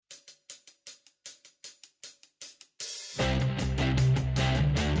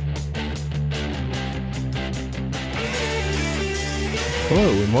Hello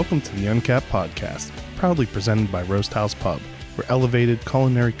and welcome to the Uncapped Podcast, proudly presented by Roast House Pub, where elevated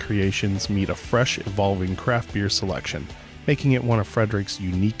culinary creations meet a fresh, evolving craft beer selection, making it one of Frederick's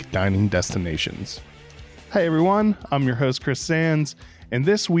unique dining destinations. Hi everyone, I'm your host Chris Sands, and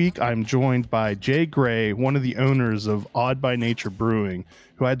this week I'm joined by Jay Gray, one of the owners of Odd by Nature Brewing,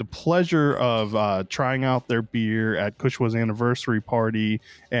 who I had the pleasure of trying out their beer at Cushwa's anniversary party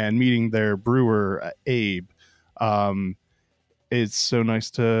and meeting their brewer, Abe. It's so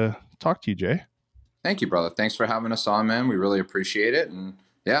nice to talk to you, Jay. Thank you, brother. Thanks for having us on, man. We really appreciate it. And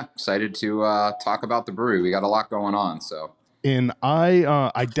yeah, excited to talk about the brewery. We got a lot going on. And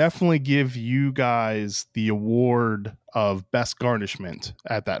I definitely give you guys the award of best garnishment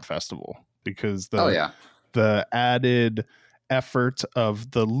at that festival because the added effort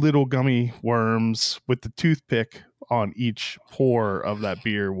of the little gummy worms with the toothpick on each pour of that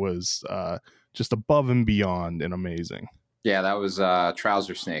beer was just above and beyond and amazing. Yeah, that was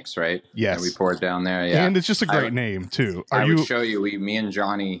Trouser Snakes, right? Yes. That we poured down there. Yeah. And it's just a great name, too. I would show you. Me and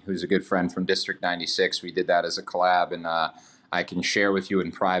Johnny, who's a good friend from District 96, we did that as a collab. And I can share with you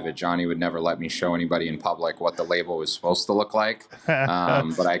in private. Johnny would never let me show anybody in public what the label was supposed to look like.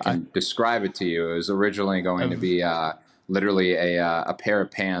 But I can describe it to you. It was originally going to be literally a pair of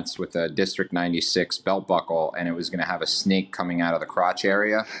pants with a District 96 belt buckle, and it was going to have a snake coming out of the crotch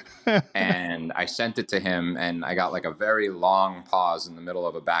area. And I sent it to him, and I got like a very long pause in the middle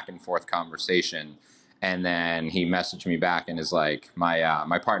of a back and forth conversation. And then he messaged me back and is like,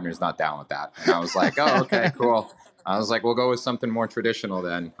 my partner's not down with that. And I was like, oh, okay, cool. I was like, we'll go with something more traditional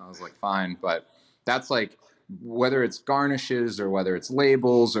then. I was like, fine. But that's like, whether it's garnishes or whether it's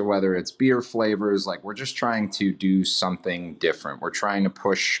labels or whether it's beer flavors, like we're just trying to do something different. We're trying to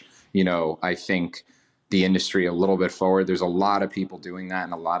push, I think the industry a little bit forward. There's a lot of people doing that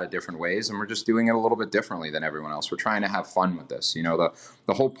in a lot of different ways, and we're just doing it a little bit differently than everyone else. We're trying to have fun with this.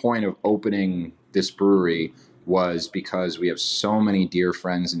 The whole point of opening this brewery was because we have so many dear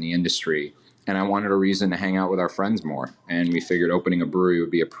friends in the industry, and I wanted a reason to hang out with our friends more. And we figured opening a brewery would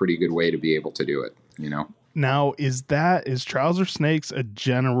be a pretty good way to be able to do it, Now, is Trouser Snakes a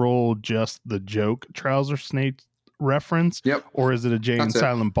general just the joke Trouser Snakes reference? Yep. Or is it a Jay and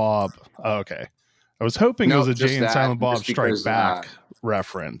Silent Bob? Oh, okay. I was hoping it was a Jay and Silent Bob Strike Back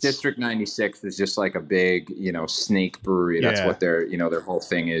reference. District 96 is just like a big, snake brewery. That's what their whole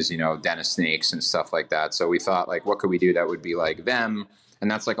thing is, den of snakes and stuff like that. So we thought, like, what could we do that would be like them? And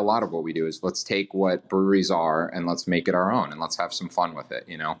that's like a lot of what we do is let's take what breweries are and let's make it our own and let's have some fun with it,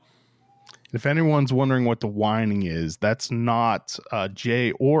 If anyone's wondering what the whining is, that's not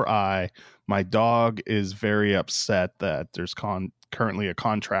Jay or I. My dog is very upset that there's currently a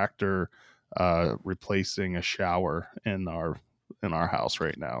contractor replacing a shower in our house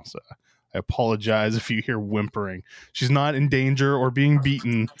right now. So I apologize if you hear whimpering. She's not in danger or being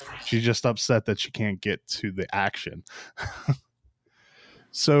beaten. She's just upset that she can't get to the action.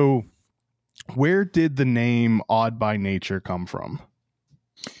 So where did the name Odd by Nature come from?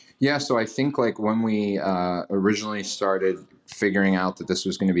 Yeah, so I think like when we originally started figuring out that this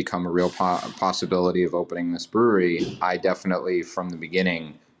was going to become a real possibility of opening this brewery, I definitely from the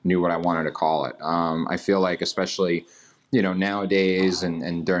beginning knew what I wanted to call it. I feel like especially, nowadays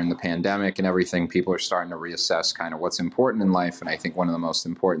and during the pandemic and everything, people are starting to reassess kind of what's important in life. And I think one of the most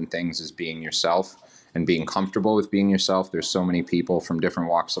important things is being yourself and being comfortable with being yourself. There's so many people from different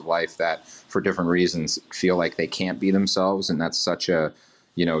walks of life that for different reasons feel like they can't be themselves. And that's such a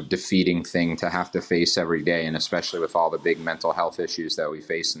defeating thing to have to face every day, and especially with all the big mental health issues that we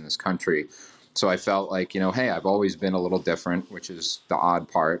face in this country. So I felt like, hey, I've always been a little different, which is the odd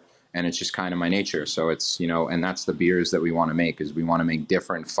part, and it's just kind of my nature. So it's, and that's the beers that we want to make, is we want to make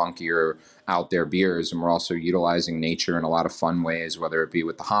different, funkier, out there beers, and we're also utilizing nature in a lot of fun ways, whether it be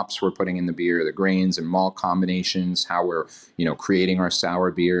with the hops we're putting in the beer, the grains and malt combinations, how we're, creating our sour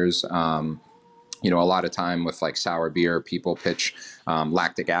beers. A lot of time with like sour beer, people pitch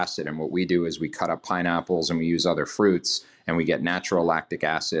lactic acid. And what we do is we cut up pineapples and we use other fruits and we get natural lactic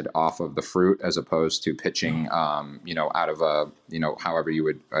acid off of the fruit as opposed to pitching, out of a, however you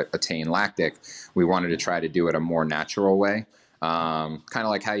would attain lactic. We wanted to try to do it a more natural way. Kind of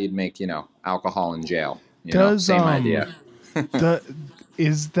like how you'd make, alcohol in jail. Same idea.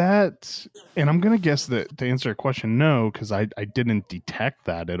 Is that, and I'm going to guess that to answer your question, no, because I didn't detect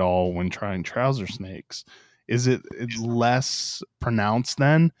that at all when trying Trouser Snakes. Is it less pronounced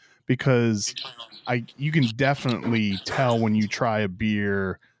then? Because you can definitely tell when you try a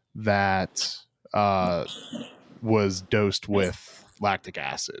beer that was dosed with lactic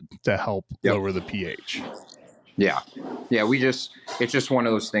acid to help lower the pH. Yeah. Yeah. It's just one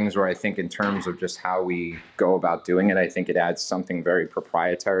of those things where I think, in terms of just how we go about doing it, I think it adds something very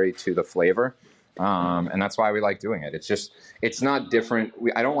proprietary to the flavor. And that's why we like doing it. It's not different.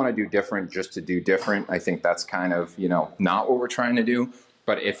 I don't want to do different just to do different. I think that's kind of, not what we're trying to do.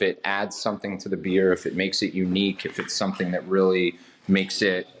 But if it adds something to the beer, if it makes it unique, if it's something that really makes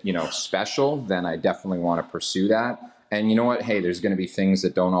it, special, then I definitely want to pursue that. And you know what? Hey, there's going to be things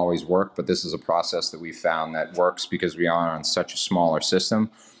that don't always work, but this is a process that we found that works because we are on such a smaller system.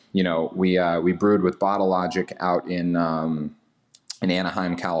 We brewed with Bottle Logic out in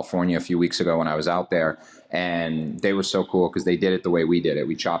Anaheim, California, a few weeks ago when I was out there, and they were so cool because they did it the way we did it.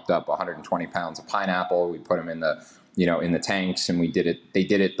 We chopped up 120 pounds of pineapple, we put them in the tanks, and they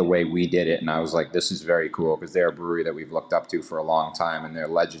did it the way we did it. And I was like, this is very cool because they're a brewery that we've looked up to for a long time, and they're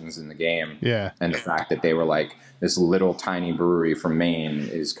legends in the game. Yeah. And the fact that they were like, this little tiny brewery from Maine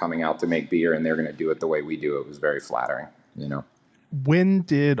is coming out to make beer, and they're going to do it the way we do it, was very flattering. When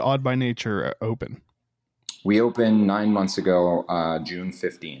did Odd by Nature open? We opened 9 months ago, June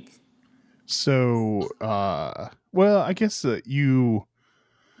 15th. So, well, I guess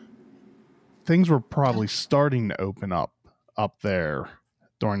things were probably starting to open up there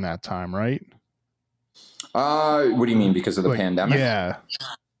during that time, right? What do you mean, because of the pandemic? Yeah.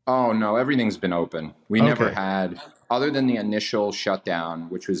 Oh, no, everything's been open. We never had, other than the initial shutdown,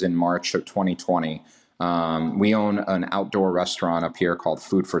 which was in March of 2020. We own an outdoor restaurant up here called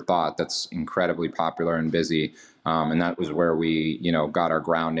Food for Thought that's incredibly popular and busy. And that was where we, got our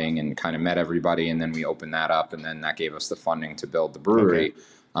grounding and kind of met everybody. And then we opened that up, and then that gave us the funding to build the brewery.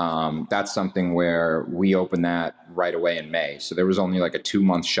 That's something where we opened that right away in May. So there was only like a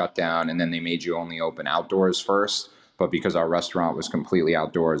 2-month shutdown, and then they made you only open outdoors first. But because our restaurant was completely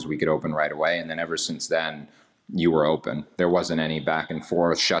outdoors, we could open right away. And then ever since then, you were open. There wasn't any back and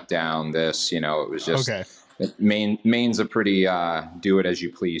forth, shut down this, it was just, Maine's a pretty do it as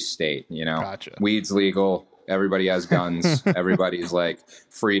you please state, Gotcha. Weed's legal. Everybody has guns. Everybody's like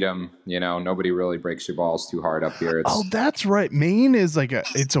freedom, nobody really breaks your balls too hard up here. That's right. Maine is like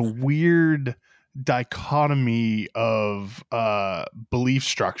it's a weird dichotomy of belief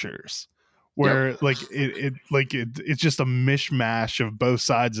structures where it's just a mishmash of both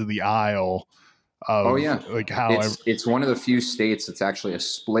sides of the aisle. Like how it's one of the few states that's actually a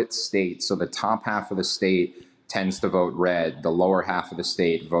split state. So the top half of the state tends to vote red. The lower half of the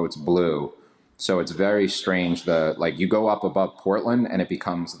state votes blue. So it's very strange. You go up above Portland and it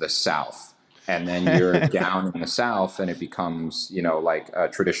becomes the South, and then you're down in the South and it becomes, like a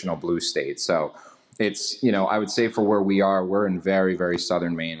traditional blue state. So it's, I would say for where we are, we're in very, very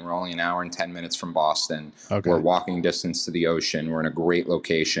southern Maine. We're only an hour and 10 minutes from Boston. We're walking distance to the ocean. We're in a great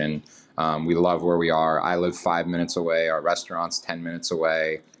location. We love where we are. I live 5 minutes away. Our restaurant's 10 minutes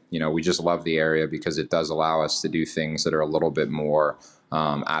away. We just love the area because it does allow us to do things that are a little bit more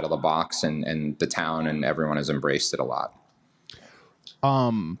out of the box, and the town and everyone has embraced it a lot.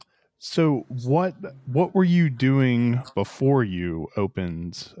 So what were you doing before you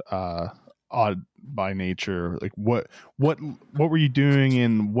opened Odd by Nature? Like what were you doing,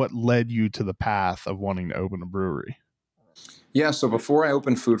 and what led you to the path of wanting to open a brewery? Yeah, so before I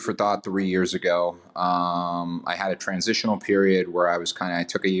opened Food for Thought 3 years ago, I had a transitional period where I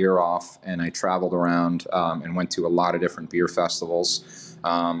took a year off and I traveled around and went to a lot of different beer festivals.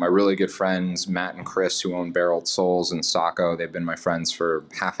 My really good friends, Matt and Chris, who own Barreled Souls and Saco, they've been my friends for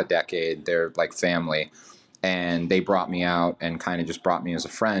half a decade. They're like family. And they brought me out and kind of just brought me as a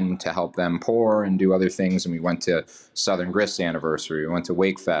friend to help them pour and do other things. And we went to Southern Grist's anniversary. We went to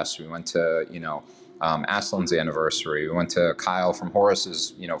Wakefest. We went to, Aslan's anniversary. We went to Kyle from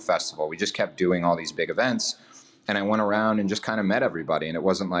Horace's, festival. We just kept doing all these big events. And I went around and just kind of met everybody. And it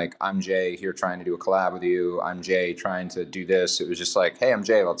wasn't like, I'm Jay here trying to do a collab with you. I'm Jay trying to do this. It was just like, hey, I'm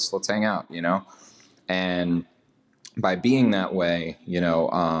Jay. Let's hang out, And by being that way, a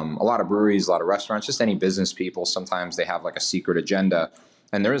lot of breweries, a lot of restaurants, just any business people, sometimes they have like a secret agenda,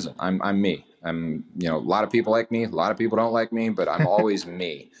 and there isn't. I'm me. A lot of people like me. A lot of people don't like me, but I'm always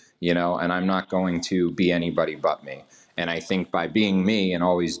me, and I'm not going to be anybody but me. And I think by being me and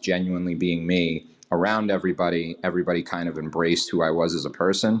always genuinely being me around everybody kind of embraced who I was as a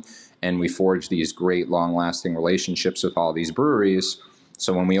person. And we forged these great long lasting relationships with all these breweries.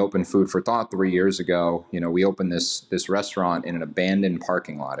 So when we opened Food for Thought 3 years ago, we opened this restaurant in an abandoned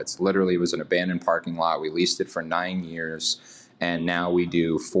parking lot. It was an abandoned parking lot. We leased it for 9 years, and now we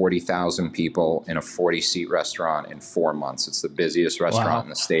do 40,000 people in a 40-seat restaurant in 4 months. It's the busiest restaurant in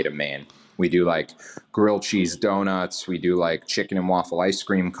the state of Maine. We do like grilled cheese donuts. We do like chicken and waffle ice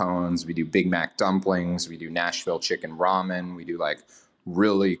cream cones. We do Big Mac dumplings. We do Nashville chicken ramen. We do like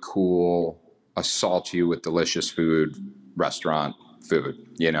really cool assault you with delicious food, restaurant food,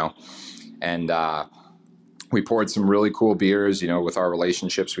 and we poured some really cool beers, with our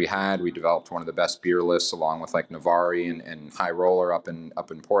relationships we had. We developed one of the best beer lists along with like Navari and High Roller up in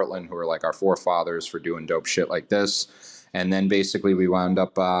Portland, who are like our forefathers for doing dope shit like this. And then basically we wound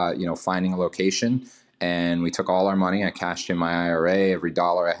up, finding a location, and we took all our money. I cashed in my IRA, every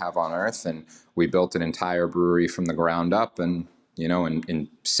dollar I have on earth, and we built an entire brewery from the ground up. And in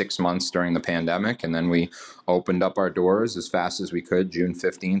 6 months during the pandemic, and then we opened up our doors as fast as we could June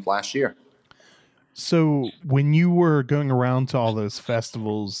 15th last year. So when you were going around to all those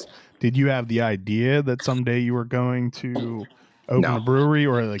festivals, did you have the idea that someday you were going to open a brewery,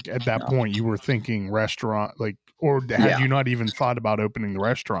 or like at that point you were thinking restaurant, like, or had you not even thought about opening the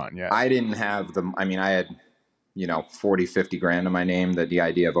restaurant yet? I didn't have I had, 40, 50 grand in my name, that the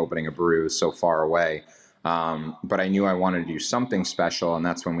idea of opening a brewery was so far away. But I knew I wanted to do something special. And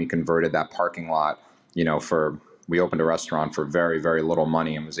that's when we converted that parking lot, we opened a restaurant for very, very little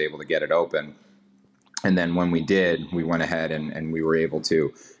money and was able to get it open. And then when we did, we went ahead and we were able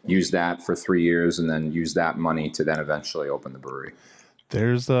to use that for 3 years, and then use that money to then eventually open the brewery.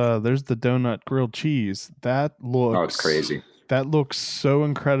 There's the donut grilled cheese. That looks, oh, it's crazy. That looks so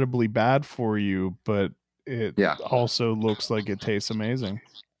incredibly bad for you, but it also looks like it tastes amazing.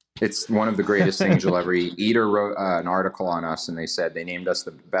 It's one of the greatest things you'll ever eat. Eater wrote an article on us, and they said they named us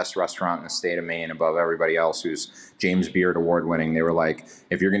the best restaurant in the state of Maine above everybody else who's James Beard Award winning. They were like,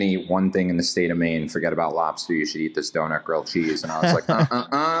 if you're going to eat one thing in the state of Maine, forget about lobster. You should eat this donut grilled cheese. And I was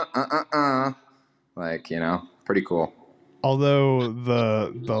like, like, pretty cool. Although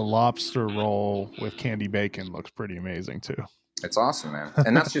the lobster roll with candy bacon looks pretty amazing too. It's awesome, man.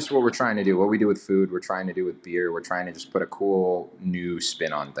 And that's just what we're trying to do. What we do with food, we're trying to do with beer. We're trying to just put a cool new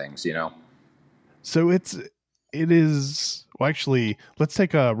spin on things, So it is, well, actually, let's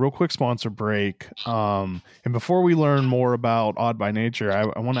take a real quick sponsor break. And before we learn more about Odd by Nature,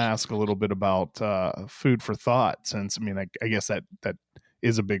 I want to ask a little bit about food for thought, since, I guess that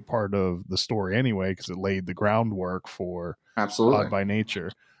is a big part of the story anyway, because it laid the groundwork for Absolutely Odd by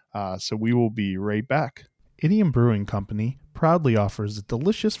Nature. So we will be right back. Idiom Brewing Company proudly offers a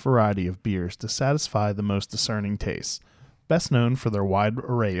delicious variety of beers to satisfy the most discerning tastes. Best known for their wide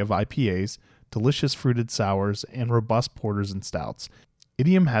array of IPAs, delicious fruited sours, and robust porters and stouts,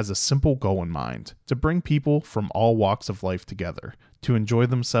 Idiom has a simple goal in mind: to bring people from all walks of life together, to enjoy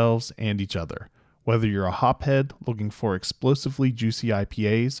themselves and each other. Whether you're a hophead looking for explosively juicy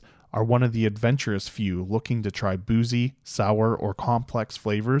IPAs, are one of the adventurous few looking to try boozy, sour, or complex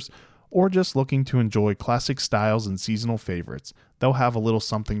flavors, or just looking to enjoy classic styles and seasonal favorites, they'll have a little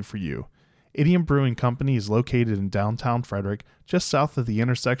something for you. Idiom Brewing Company is located in downtown Frederick, just south of the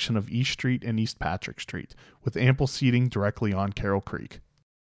intersection of East Street and East Patrick Street, with ample seating directly on Carroll Creek.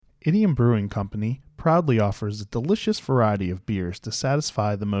 Idiom Brewing Company proudly offers a delicious variety of beers to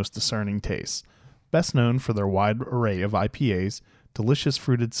satisfy the most discerning tastes. Best known for their wide array of IPAs, delicious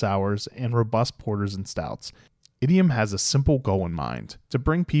fruited sours, and robust porters and stouts, Idiom has a simple goal in mind: to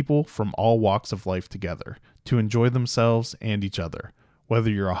bring people from all walks of life together, to enjoy themselves and each other.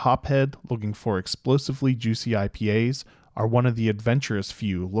 Whether you're a hophead looking for explosively juicy IPAs, are one of the adventurous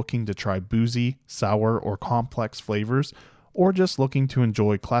few looking to try boozy, sour, or complex flavors, or just looking to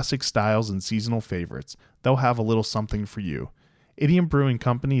enjoy classic styles and seasonal favorites, they'll have a little something for you. Idiom Brewing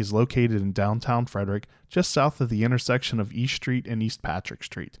Company is located in downtown Frederick, just south of the intersection of East Street and East Patrick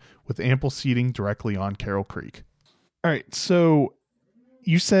Street, with ample seating directly on Carroll Creek. All right, so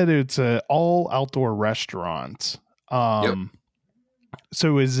you said it's an all outdoor restaurant. Yep.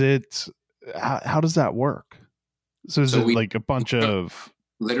 So is it, how does that work? So is it like a bunch of...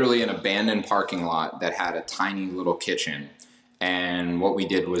 Literally an abandoned parking lot that had a tiny little kitchen. And what we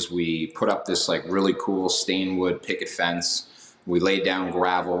did was we put up this like really cool stained wood picket fence. We laid down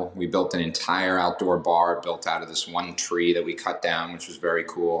gravel. We built an entire outdoor bar built out of this one tree that we cut down, which was very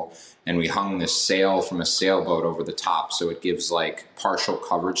cool. And we hung this sail from a sailboat over the top, so it gives like partial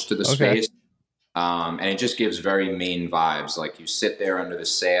coverage to the space. And it just gives very Maine vibes. Like you sit there under the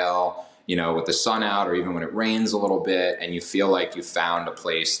sail, with the sun out, or even when it rains a little bit, and you feel like you found a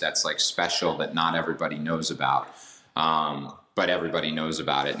place that's like special that not everybody knows about. But everybody knows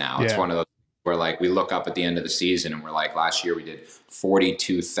about it now. Yeah. It's one of those where like we look up at the end of the season and we're like, last year we did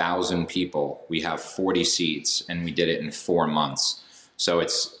 42,000 people. We have 40 seats, and we did it in 4 months. So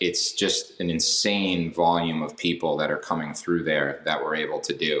it's just an insane volume of people that are coming through there that we're able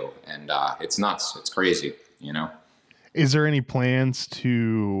to do. And it's nuts. It's crazy, Is there any plans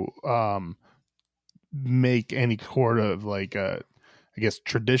to make any sort of like a, I guess,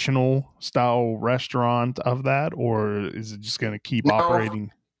 traditional style restaurant of that, or is it just going to keep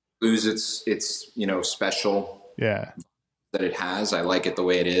operating? lose its special Yeah. that it has. I like it the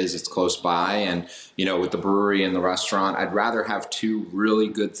way it is. It's close by. And, with the brewery and the restaurant, I'd rather have two really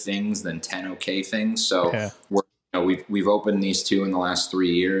good things than 10 okay things. So Yeah. we've opened these two in the last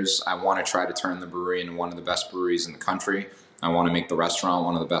 3 years. I want to try to turn the brewery into one of the best breweries in the country. I want to make the restaurant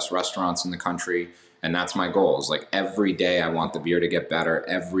one of the best restaurants in the country. And that's my goal. Is like every day I want the beer to get better.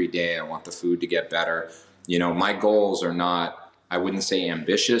 Every day I want the food to get better. My goals are not, I wouldn't say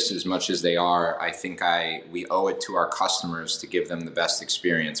ambitious as much as they are. I think we owe it to our customers to give them the best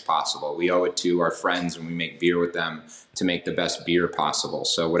experience possible. We owe it to our friends when we make beer with them to make the best beer possible.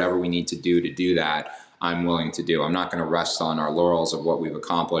 So whatever we need to do that, I'm willing to do. I'm not going to rest on our laurels of what we've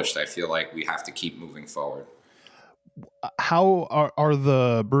accomplished. I feel like we have to keep moving forward. How are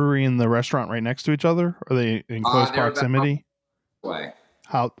the brewery and the restaurant right next to each other? Are they in close proximity? Way.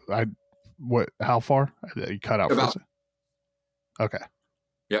 How far? You cut out about, for a second. Okay.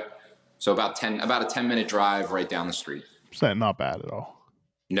 Yep. So about a 10-minute drive right down the street. So not bad at all.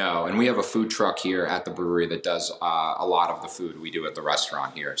 No, and we have a food truck here at the brewery that does a lot of the food we do at the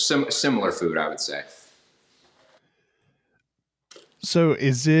restaurant here. Similar food, I would say. So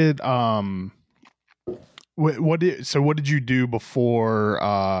is it what did you do before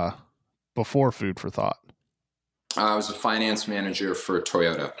Food for Thought? I was a finance manager for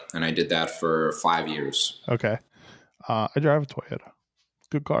Toyota, and I did that for 5 years. Okay. I drive a Toyota.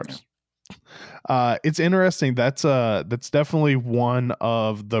 Good cars. Yeah. It's interesting. That's definitely one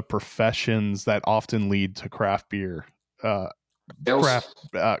of the professions that often lead to craft beer,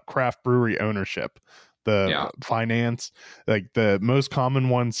 craft brewery ownership. Finance, like the most common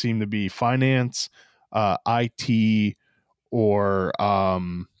ones seem to be finance, IT, or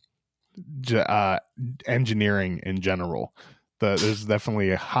engineering in general. There's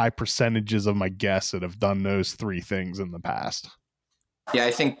definitely high percentages of my guests that have done those three things in the past. Yeah,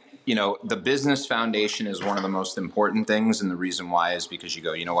 I think, the business foundation is one of the most important things. And the reason why is because you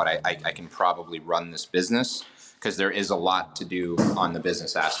go, you know what, I can probably run this business, because there is a lot to do on the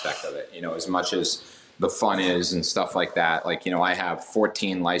business aspect of it, as much as the fun is and stuff like that. Like, I have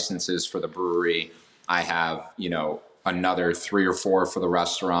 14 licenses for the brewery. I have, another 3 or 4 for the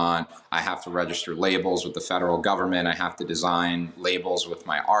restaurant. I have to register labels with the federal government. I have to design labels with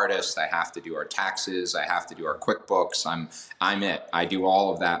my artist. I have to do our taxes. I have to do our QuickBooks. I'm it. I do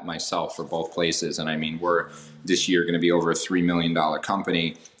all of that myself for both places. And I mean, we're this year going to be over a $3 million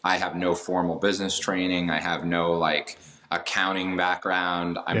company. I have no formal business training. I have no accounting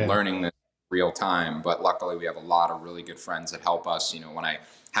background. I'm learning this real time, but luckily we have a lot of really good friends that help us. When I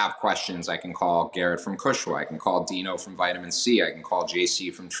have questions, I can call Garrett from Kushwa. I can call Dino from Vitamin C. I can call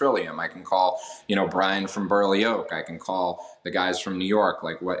JC from Trillium. I can call, Brian from Burley Oak. I can call the guys from New York.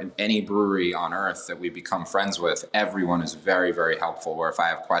 Any brewery on earth that we become friends with, everyone is very, very helpful. Where if I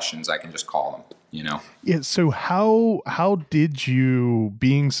have questions, I can just call them, Yeah. So how did you,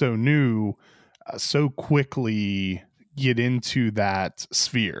 being so new, so quickly get into that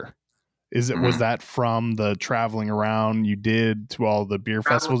sphere? Was that from the traveling around you did to all the beer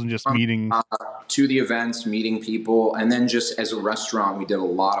festivals and just meeting? To the events, meeting people. And then just as a restaurant, we did a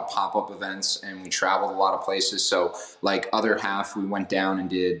lot of pop-up events and we traveled a lot of places. So other half, we went down and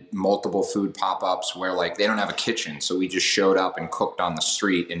did multiple food pop-ups where they don't have a kitchen. So we just showed up and cooked on the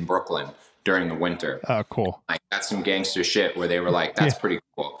street in Brooklyn during the winter. Oh, cool. That's some gangster shit where they were that's pretty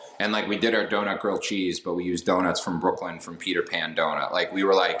cool. And we did our donut grilled cheese, but we used donuts from Brooklyn, from Peter Pan Donut. We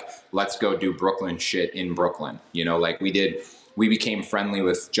were let's go do Brooklyn shit in Brooklyn. We became friendly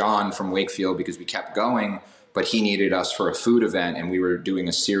with John from Wakefield because we kept going, but he needed us for a food event and we were doing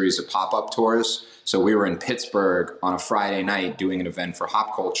a series of pop-up tours. So we were in Pittsburgh on a Friday night doing an event for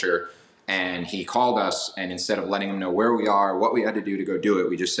Hop Culture. And he called us, and instead of letting him know where we are, what we had to do to go do it,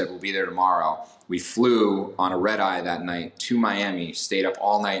 we just said, we'll be there tomorrow. We flew on a red eye that night to Miami, stayed up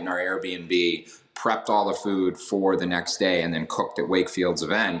all night in our Airbnb, prepped all the food for the next day, and then cooked at Wakefield's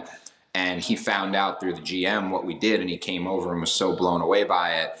event. And he found out through the GM what we did, and he came over and was so blown away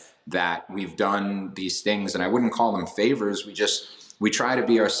by it that we've done these things, and I wouldn't call them favors. We try to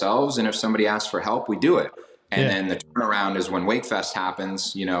be ourselves, and if somebody asks for help, we do it. And then the turnaround is when Wakefest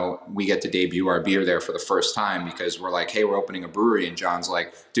happens, we get to debut our beer there for the first time because we're hey, we're opening a brewery. And John's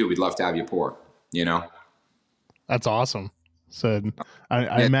like, dude, we'd love to have you pour, That's awesome. So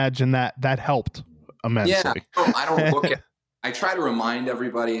I imagine that helped immensely. Yeah, I don't look at, I try to remind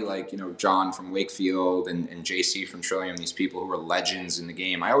everybody John from Wakefield and JC from Trillium, these people who are legends in the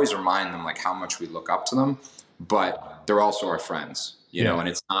game. I always remind them how much we look up to them, but they're also our friends, you know, and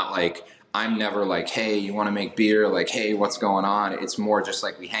it's not I'm never hey, you want to make beer? Hey, what's going on? It's more just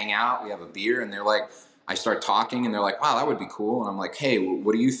we hang out, we have a beer, and they're I start talking and they're like, wow, that would be cool. And I'm like, hey,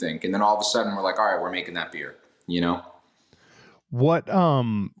 what do you think? And then all of a sudden we're like, all right, we're making that beer, you know? What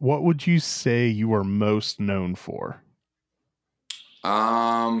would you say you are most known for?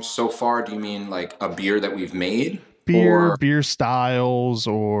 So far, do you mean like a beer that we've made? Beer, Or beer styles,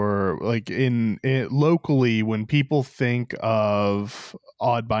 or like in it locally when people think of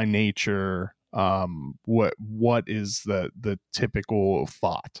Odd by Nature, what is the typical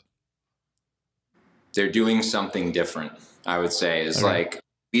thought? they're doing something different, I would say, is Okay. like,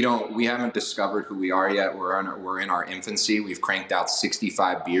 we haven't discovered who we are yet. We're in our infancy. We've cranked out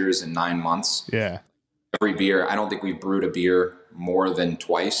 65 beers in 9 months. Yeah. Every beer, I don't think we've brewed a beer more than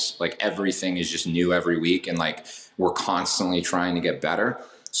twice. Like everything is just new every week, and like we're constantly trying to get better.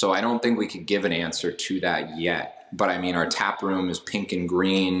 So I don't think we could give an answer to that yet. But I mean, our tap room is pink and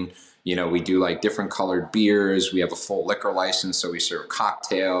green. You know, we do like different colored beers. We have a full liquor license, so we serve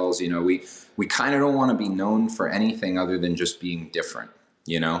cocktails. You know, we kind of don't want to be known for anything other than just being different.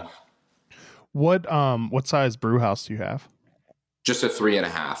 You know, What size brew house do you have? just a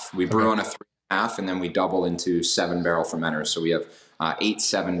 3.5. We brew Okay. on a 3.5, and then we double into 7 barrel fermenters. So we have 8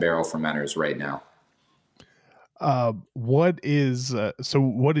 7 barrel fermenters right now. What is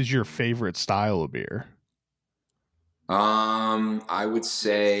your favorite style of beer? I would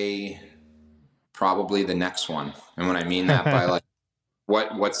say probably the next one. And when I mean that by like,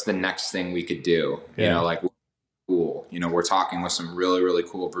 what's the next thing we could do? You Yeah. know, like cool. You know, we're talking with some really, really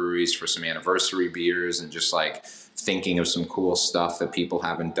cool breweries for some anniversary beers and just like thinking of some cool stuff that people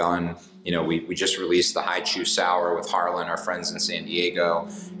haven't done. You know, we just released the High Chew Sour with Harlan, our friends in San Diego.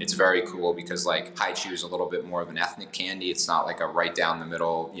 It's very cool because like High Chew is a little bit more of an ethnic candy. It's not like a right down the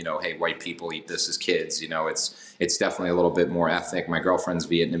middle, you know, hey, white people eat this as kids. You know, it's definitely a little bit more ethnic. My girlfriend's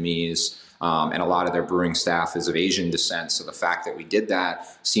Vietnamese. And a lot of their brewing staff is of Asian descent. So the fact that we did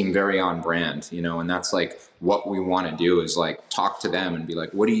that seemed very on brand, you know, and that's like what we want to do is like talk to them and be like,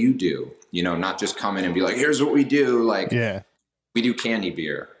 what do you do? You know, not just come in and be like, here's what we do. Like, Yeah. we do candy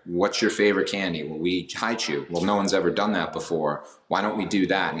beer. What's your favorite candy? Well, we High Chew. Well, no one's ever done that before. Why don't we do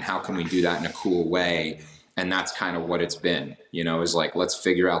that? And how can we do that in a cool way? And that's kind of what it's been, you know, is like, let's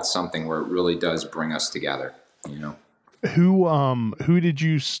figure out something where it really does bring us together, you know? Who did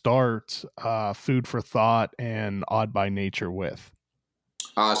you start Food for Thought and Odd by Nature with?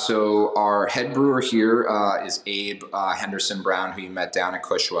 So our head brewer here is Abe Henderson Brown, who you met down at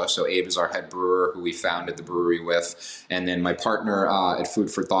Cushwa. So Abe is our head brewer, who we founded the brewery with, and then my partner at Food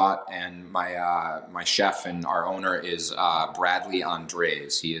for Thought and my chef and our owner is Bradley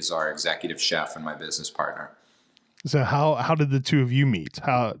Andres. He is our executive chef and my business partner. So how did the two of you meet?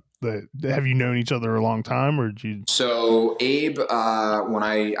 Have you known each other a long time, or did you? So Abe, when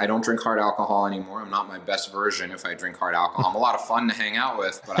I don't drink hard alcohol anymore, I'm not my best version if I drink hard alcohol. I'm a lot of fun to hang out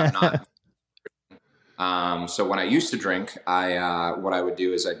with, but I'm not. So when I used to drink, what I would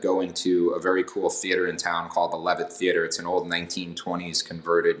do is I'd go into a very cool theater in town called the Levitt Theater. It's an old 1920s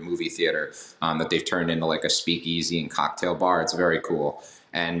converted movie theater that they've turned into like a speakeasy and cocktail bar. It's very cool.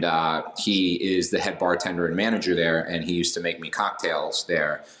 And he is the head bartender and manager there, and he used to make me cocktails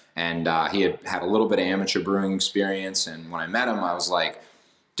there. And he had a little bit of amateur brewing experience. And when I met him, I was like,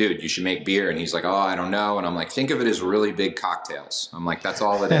 dude, you should make beer. And he's like, oh, I don't know. And I'm like, think of it as really big cocktails. I'm like, that's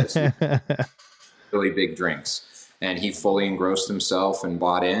all it is. Really big drinks. And he fully engrossed himself and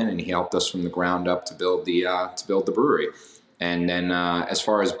bought in, and he helped us from the ground up to build the brewery. And then as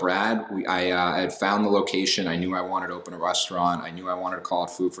far as Brad, I had found the location. I knew I wanted to open a restaurant. I knew I wanted to call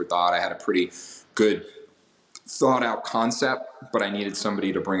it Food for Thought. I had a pretty good thought out concept, but I needed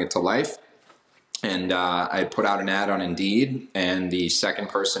somebody to bring it to life. And I put out an ad on Indeed, and the second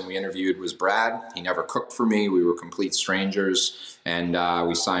person we interviewed was Brad. He never cooked for me. We were complete strangers, and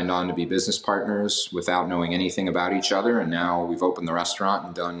we signed on to be business partners without knowing anything about each other. And now we've opened the restaurant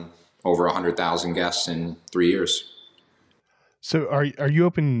and done over 100,000 guests in 3 years. So are you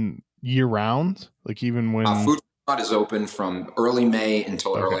open year round? Like even when Food for Thought is open from early May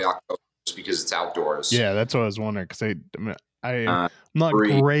until early October, just because it's outdoors. Yeah, that's what I was wondering, because I'm not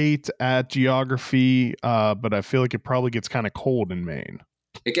Free. great at geography, but I feel like it probably gets kind of cold in Maine.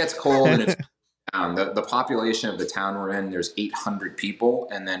 It gets cold, and it's the population of the town we're in, there's 800 people,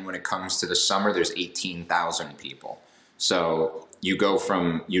 and then when it comes to the summer, there's 18,000 people. So you go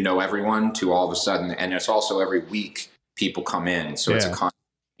from everyone to all of a sudden, and it's also every week people come in, so it's a constant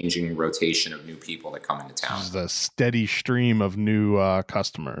changing rotation of new people that come into town. It's a steady stream of new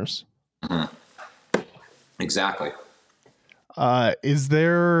customers. Mm-hmm. Exactly. Is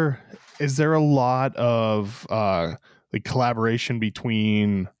there a lot of like collaboration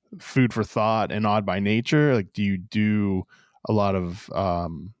between Food for Thought and Odd by Nature? Like, do you do a lot of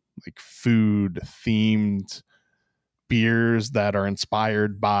like food themed beers that are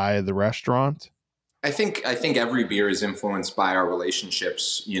inspired by the restaurant? I think every beer is influenced by our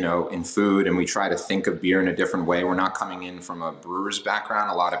relationships, in food, and we try to think of beer in a different way. We're not coming in from a brewer's background.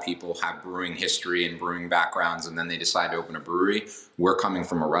 A lot of people have brewing history and brewing backgrounds, and then they decide to open a brewery. We're coming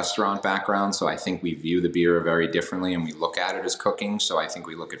from a restaurant background, so I think we view the beer very differently, and we look at it as cooking. So I think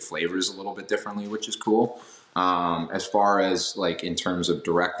we look at flavors a little bit differently, which is cool. As far as like in terms of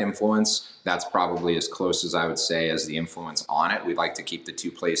direct influence, that's probably as close as I would say as the influence on it. We'd like to keep the two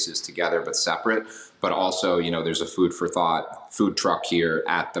places together but separate. But also, there's a food for thought food truck here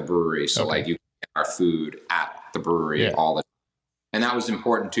at the brewery. So like you can get our food at the brewery all the time. And that was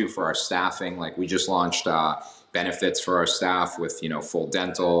important too for our staffing. Like we just launched benefits for our staff with, full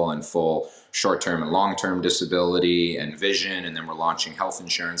dental and full short-term and long-term disability and vision. And then we're launching health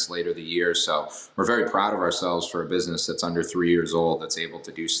insurance later the year. So we're very proud of ourselves for a business that's under 3 years old that's able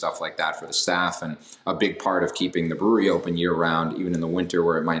to do stuff like that for the staff. And a big part of keeping the brewery open year round, even in the winter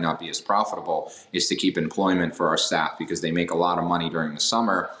where it might not be as profitable, is to keep employment for our staff because they make a lot of money during the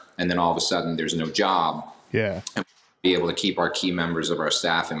summer. And then all of a sudden there's no job. Yeah. And be able to keep our key members of our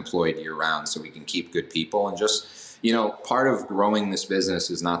staff employed year round so we can keep good people. And just, part of growing this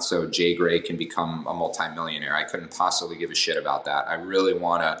business is not so Jay Gray can become a multimillionaire. I couldn't possibly give a shit about that. I really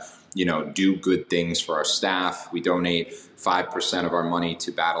want to, do good things for our staff. We donate 5% of our money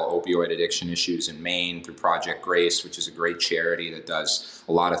to battle opioid addiction issues in Maine through Project Grace, which is a great charity that does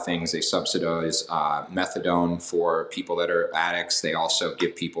a lot of things. They subsidize methadone for people that are addicts. They also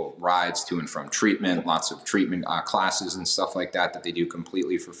give people rides to and from treatment, lots of treatment classes and stuff like that they do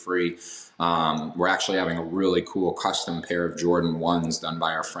completely for free. We're actually having a really cool custom pair of Jordan 1s done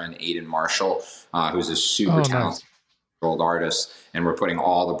by our friend Aiden Marshall, who's a super talented old artist, and we're putting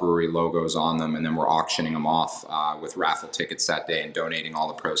all the brewery logos on them, and then we're auctioning them off with raffle tickets that day and donating all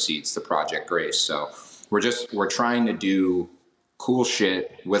the proceeds to Project Grace. So we're trying to do cool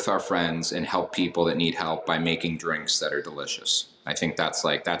shit with our friends and help people that need help by making drinks that are delicious. I think that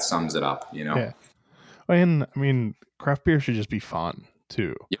sums it up, Yeah. And I mean, craft beer should just be fun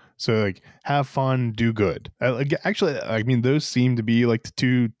too. Yep. So like have fun, do good. Those seem to be like the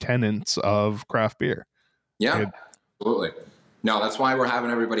two tenets of craft beer. Yeah. Absolutely. No, that's why we're having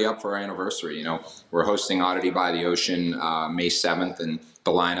everybody up for our anniversary. We're hosting Oddity by the Ocean May 7th, and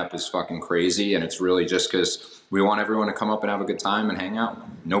the lineup is fucking crazy. And it's really just because we want everyone to come up and have a good time and hang out.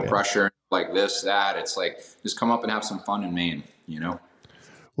 No pressure, like this, that. It's like, just come up and have some fun in Maine,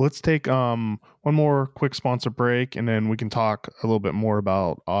 Let's take one more quick sponsor break, and then we can talk a little bit more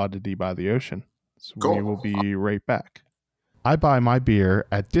about Oddity by the Ocean. So cool. We will be right back. I buy my beer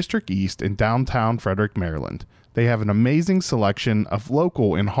at District East in downtown Frederick, Maryland. They have an amazing selection of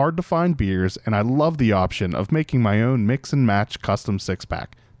local and hard-to-find beers, and I love the option of making my own mix-and-match custom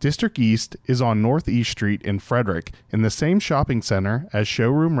six-pack. District East is on Northeast Street in Frederick, in the same shopping center as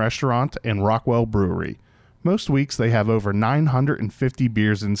Showroom Restaurant and Rockwell Brewery. Most weeks they have over 950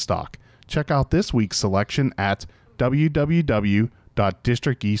 beers in stock. Check out this week's selection at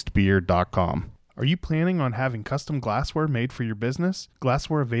www.districteastbeer.com. Are you planning on having custom glassware made for your business?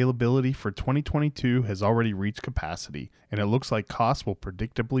 Glassware availability for 2022 has already reached capacity, and it looks like costs will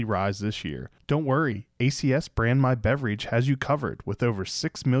predictably rise this year. Don't worry, ACS Brand My Beverage has you covered with over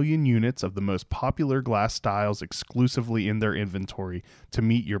 6 million units of the most popular glass styles exclusively in their inventory to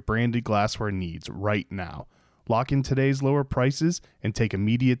meet your branded glassware needs right now. Lock in today's lower prices and take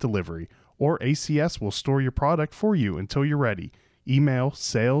immediate delivery, or ACS will store your product for you until you're ready. Email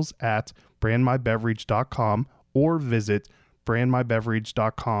sales@brandmybeverage.com or visit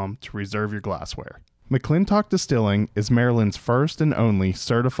brandmybeverage.com to reserve your glassware. McClintock Distilling is Maryland's first and only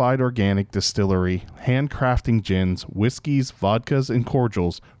certified organic distillery, handcrafting gins, whiskeys, vodkas, and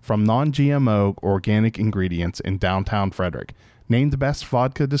cordials from non-GMO organic ingredients in downtown Frederick. Named the best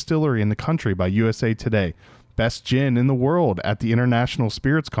vodka distillery in the country by USA Today, best gin in the world at the International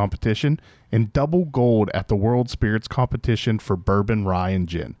Spirits Competition, and double gold at the World Spirits Competition for bourbon, rye, and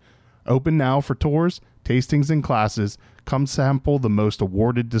gin. Open now for tours, tastings, and classes. Come sample the most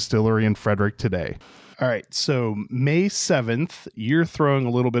awarded distillery in Frederick today. All right, so May 7th, you're throwing a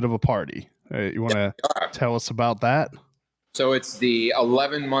little bit of a party. You want to tell us about that? So it's the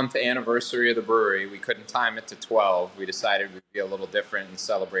 11-month anniversary of the brewery. We couldn't time it to 12. We decided we'd be a little different and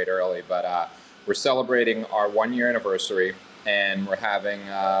celebrate early, but we're celebrating our 1-year anniversary, and we're having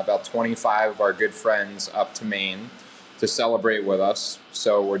about 25 of our good friends up to Maine to celebrate with us.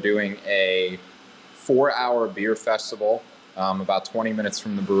 So we're doing a 4-hour beer festival about 20 minutes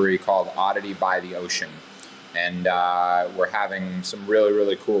from the brewery called Oddity by the Ocean. And we're having some really,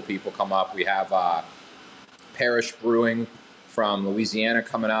 really cool people come up. We have Parish Brewing from Louisiana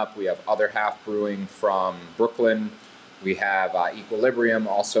coming up. We have Other Half Brewing from Brooklyn. We have Equilibrium,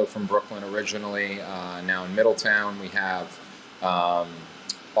 also from Brooklyn originally, now in Middletown. We have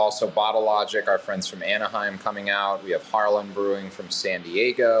also Bottle Logic, our friends from Anaheim, coming out. We have Harlan Brewing from San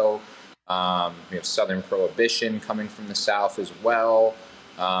Diego. We have Southern Prohibition coming from the South as well.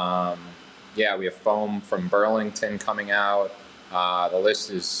 Yeah, we have Foam from Burlington coming out. The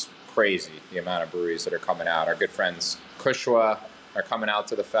list is crazy, the amount of breweries that are coming out. Our good friends Kushwa are coming out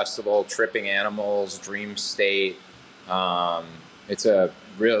to the festival, Tripping Animals, Dream State. It's a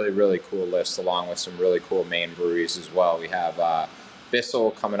really, really cool list, along with some really cool Maine breweries as well. We have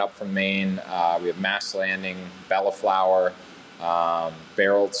Bissell coming up from Maine. We have Mass Landing, Bellaflower,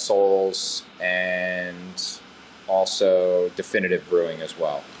 Barreled Souls, and also Definitive Brewing as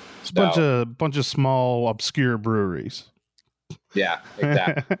well. It's a bunch of small, obscure breweries. Yeah,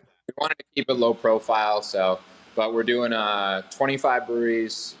 exactly. We wanted to keep it low profile, but we're doing 25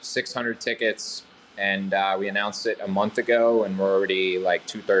 breweries, 600 tickets, and we announced it a month ago, and we're already like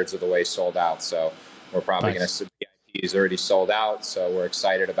 2/3 of the way sold out. So we're probably going to. VIP is already sold out, so we're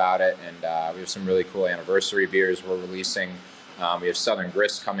excited about it, and we have some really cool anniversary beers we're releasing. We have Southern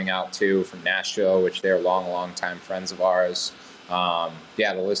Grist coming out too from Nashville, which they're long time friends of ours.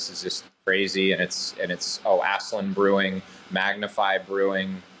 Yeah, the list is just crazy, and it's Aslan Brewing, Magnify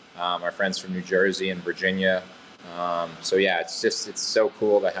Brewing, our friends from New Jersey and Virginia. So yeah, it's so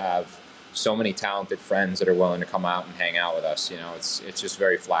cool to have so many talented friends that are willing to come out and hang out with us. You know, it's just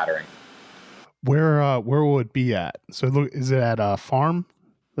very flattering. Where will it be at? So is it at a farm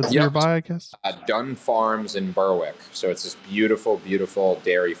that's nearby, I guess? Dunn Farms in Berwick. So it's this beautiful, beautiful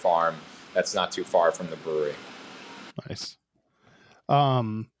dairy farm that's not too far from the brewery. Nice.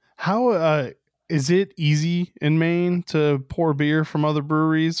 How is it easy in Maine to pour beer from other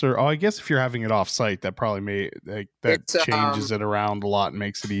breweries? Or I guess if you're having it off site, that probably changes it around a lot and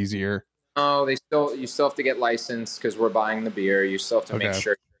makes it easier. No, you still have to get licensed because we're buying the beer. You still have to make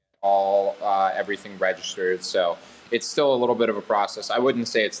sure everything registered. So it's still a little bit of a process. I wouldn't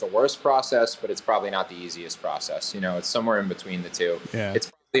say it's the worst process, but it's probably not the easiest process. You know, it's somewhere in between the two. Yeah. It's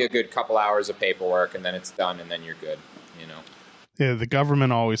probably a good couple hours of paperwork, and then it's done, and then you're good. You know. Yeah, the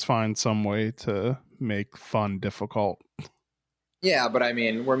government always finds some way to make fun difficult. Yeah, but I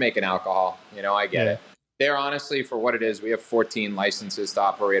mean, we're making alcohol. You know, I get it. They're honestly, for what it is, we have 14 licenses to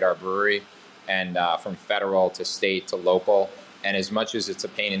operate our brewery, and from federal to state to local. And as much as it's a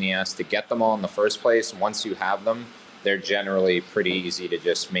pain in the ass to get them all in the first place, once you have them, they're generally pretty easy to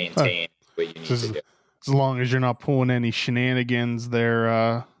just maintain what you need to do. As long as you're not pulling any shenanigans,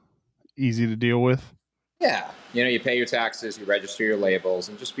 they're easy to deal with. Yeah. You know, you pay your taxes, you register your labels,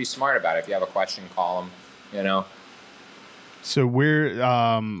 and just be smart about it. If you have a question, call them, you know. So where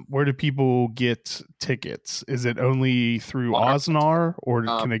do people get tickets? Is it only through Osnar, or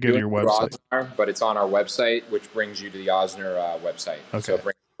can they go to your website? Osnar, but it's on our website, which brings you to the Osnar website. Okay. So it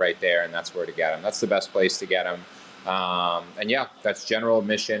brings you right there, and that's where to get them. That's the best place to get them. And yeah, that's general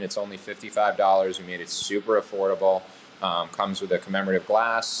admission. It's only $55. We made it super affordable. Comes with a commemorative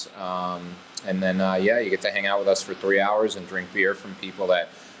glass. And then, you get to hang out with us for 3 hours and drink beer from people that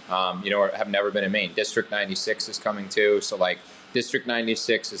have never been in Maine. District 96 is coming too. So like District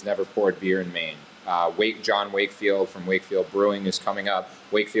 96 has never poured beer in Maine. John Wakefield from Wakefield Brewing is coming up.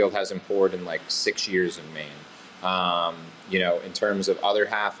 Wakefield hasn't poured in like 6 years in Maine. In terms of Other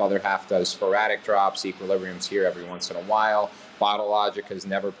Half does sporadic drops. Equilibrium's here every once in a while. Bottle Logic has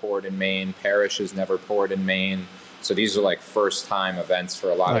never poured in Maine. Parish has never poured in Maine. So these are like first time events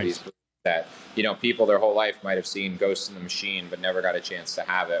for a lot of these breweries that, people their whole life might have seen Ghost in the Machine, but never got a chance to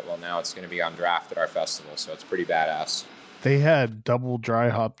have it. Well, now it's going to be on draft at our festival. So it's pretty badass. They had double dry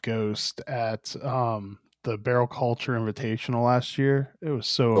hop Ghost at the Barrel Culture Invitational last year. It was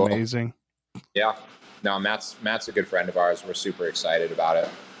so amazing. Yeah. No, Matt's a good friend of ours. We're super excited about it.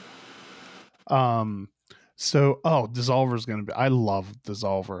 Dissolver's going to be... I love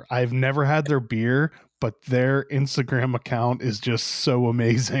Dissolver. I've never had their beer, but their Instagram account is just so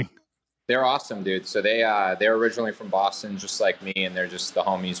amazing. They're awesome, dude. So they're originally from Boston, just like me, and they're just the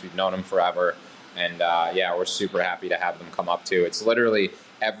homies. We've known them forever. And we're super happy to have them come up too. It's literally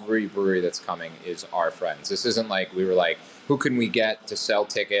every brewery that's coming is our friends. This isn't like we were like, who can we get to sell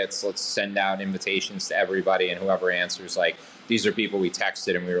tickets? Let's send out invitations to everybody, and whoever answers, like, these are people we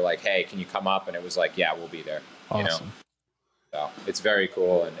texted, and we were like, hey, can you come up? And it was like, yeah, we'll be there. Awesome. So it's very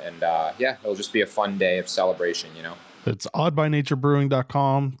cool, and it'll just be a fun day of celebration. It's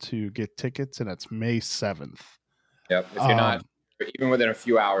oddbynaturebrewing.com to get tickets, and it's May 7th. Yep. If you're not even within a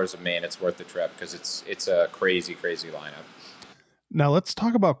few hours of Maine, it's worth the trip because it's a crazy, crazy lineup. Now let's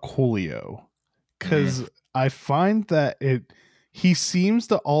talk about Coolio, because I find that he seems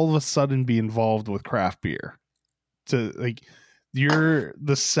to all of a sudden be involved with craft beer. To like, you're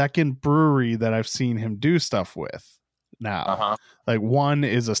the second brewery that I've seen him do stuff with now. Uh-huh. Like, one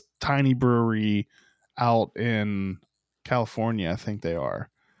is a tiny brewery out in California, I think they are.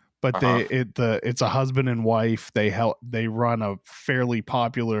 But it's a husband and wife. They run a fairly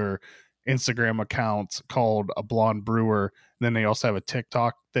popular Instagram account called A Blonde Brewer. And then they also have a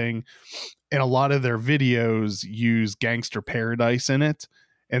TikTok thing, and a lot of their videos use Gangster Paradise in it.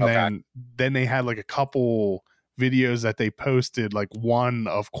 And then they had like a couple videos that they posted, like one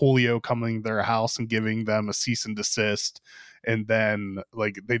of Coolio coming to their house and giving them a cease and desist, and then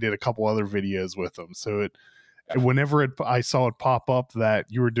like they did a couple other videos with them. So whenever I saw it pop up that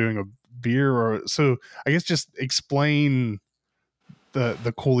you were doing a beer, or so I guess just explain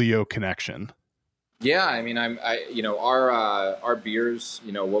the Coolio connection. Yeah, I mean, our beers,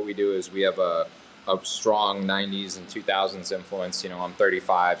 what we do is we have a strong 90s and 2000s influence. I'm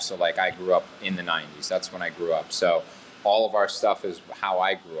 35, so like I grew up in the 90s. That's when I grew up. So all of our stuff is how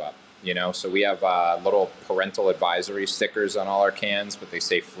I grew up, So we have little parental advisory stickers on all our cans, but they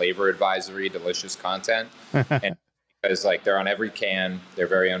say flavor advisory, delicious content. And because like they're on every can, they're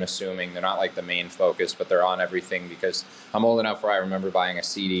very unassuming. They're not like the main focus, but they're on everything because I'm old enough where I remember buying a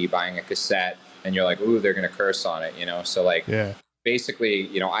CD, buying a cassette, and you're like, ooh, they're going to curse on it, So like,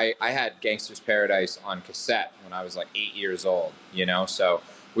 basically, I had Gangster's Paradise on cassette when I was like 8 years old, So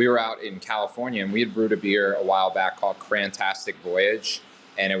we were out in California and we had brewed a beer a while back called Crantastic Voyage.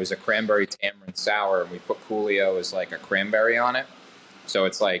 And it was a cranberry tamarind sour. And we put Coolio as like a cranberry on it. So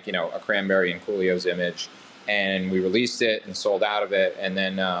it's like, a cranberry in Coolio's image. And we released it and sold out of it. And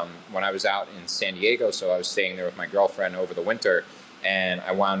then when I was out in San Diego, so I was staying there with my girlfriend over the winter, and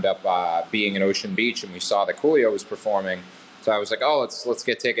I wound up being in Ocean Beach, and we saw that Coolio was performing. So I was like, oh, let's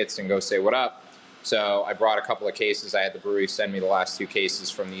get tickets and go say what up. So I brought a couple of cases. I had the brewery send me the last 2 cases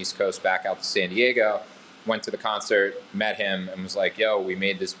from the East Coast back out to San Diego. Went to the concert, met him, and was like, yo, we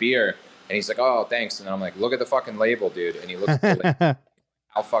made this beer. And he's like, oh, thanks. And then I'm like, look at the fucking label, dude. And he looks at the label.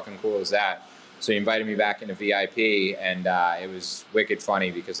 How fucking cool is that? So he invited me back into VIP, and it was wicked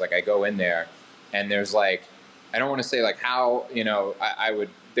funny because like I go in there and there's like, I don't want to say like how,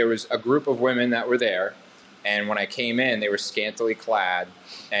 there was a group of women that were there. And when I came in, they were scantily clad,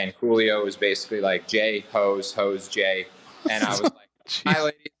 and Coolio was basically like, Jay, hose, Jay. And I was like, hi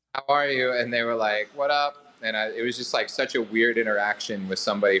ladies, how are you? And they were like, what up? And it was just like such a weird interaction with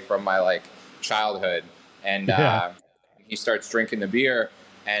somebody from my like childhood. And he starts drinking the beer,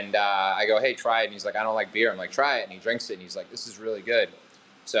 and I go, hey, try it. And he's like, I don't like beer. I'm like, try it. And he drinks it, and he's like, this is really good.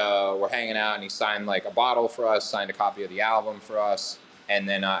 So we're hanging out, and he signed like a bottle for us, signed a copy of the album for us. And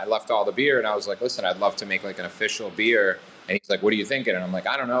then I left all the beer, and I was like, listen, I'd love to make like an official beer. And he's like, what are you thinking? And I'm like,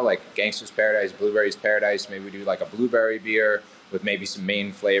 I don't know, like Gangster's Paradise, Blueberry's Paradise. Maybe we do like a blueberry beer with maybe some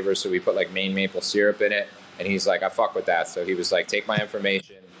Maine flavors. So we put like Maine maple syrup in it. And he's like, I fuck with that. So he was like, take my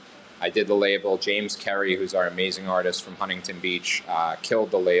information. I did the label. James Kerry, who's our amazing artist from Huntington Beach,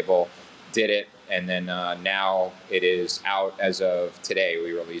 killed the label, did it. And then now it is out as of today.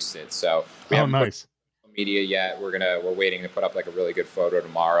 We released it. So we haven't put media yet. We're waiting to put up like a really good photo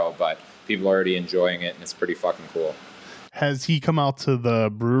tomorrow, but people are already enjoying it, and it's pretty fucking cool. Has he come out to the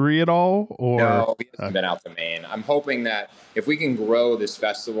brewery at all? Or no, he hasn't been out to Maine. I'm hoping that if we can grow this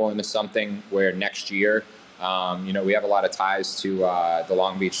festival into something where next year, we have a lot of ties to the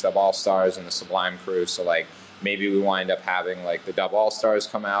Long Beach Dub All Stars and the Sublime Crew. So like maybe we wind up having like the Dub All Stars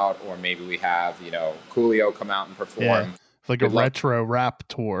come out, or maybe we have Coolio come out and perform. Yeah, like a retro rap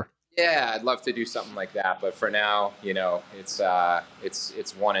tour. Yeah, I'd love to do something like that, but for now, it's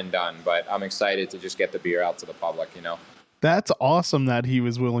one and done. But I'm excited to just get the beer out to the public. That's awesome that he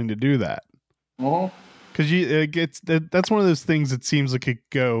was willing to do that. Because that's one of those things that seems like it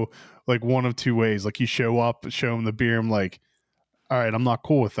go like one of two ways. Like you show up, show him the beer, I'm like, all right, I'm not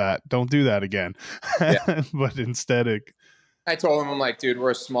cool with that. Don't do that again. Yeah. But instead, I told him, I'm like, dude,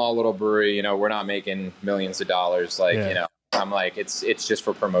 we're a small little brewery. We're not making millions of dollars. Like, I'm like, it's just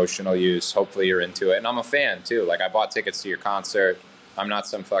for promotional use. Hopefully you're into it. And I'm a fan too. Like I bought tickets to your concert. I'm not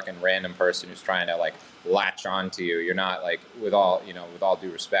some fucking random person who's trying to like latch on to you. You're not like, with all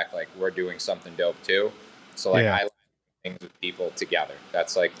due respect, like we're doing something dope too. So like I like things with people together.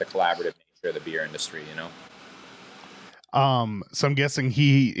 That's like the collaborative nature of the beer industry, So I'm guessing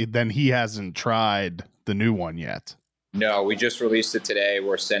he hasn't tried the new one yet. No, we just released it today.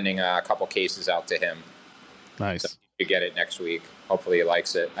 We're sending a couple cases out to him. Nice. So you get it next week. Hopefully he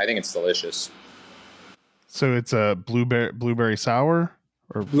likes it. I think it's delicious. So it's a blueberry sour,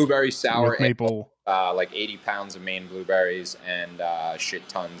 or blueberry sour with maple, like 80 pounds of Maine blueberries and shit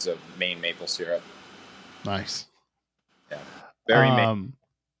tons of Maine maple syrup. Nice. Yeah, Very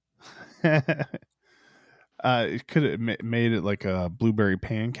It could have made it like a blueberry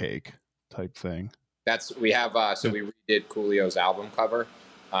pancake type thing. We have so we redid Coolio's album cover,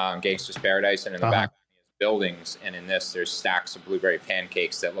 Gangsta's Paradise, and in the back is buildings, and in this there's stacks of blueberry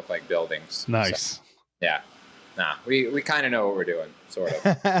pancakes that look like buildings. Nice. So, yeah. We kind of know what we're doing, sort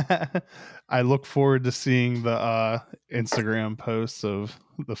of. I look forward to seeing the Instagram posts of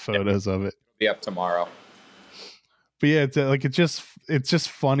the photos of it. It'll be up tomorrow. But yeah, it's just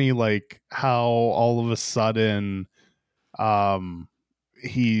funny, like how all of a sudden,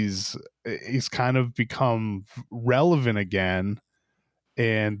 he's kind of become relevant again,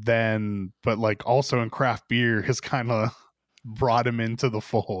 and then but like also in craft beer has kind of brought him into the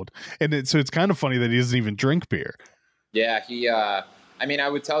fold, and so it's kind of funny that he doesn't even drink beer. Yeah, he. I mean, I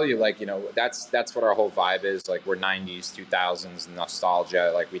would tell you, like, that's what our whole vibe is. Like, we're 90s, 2000s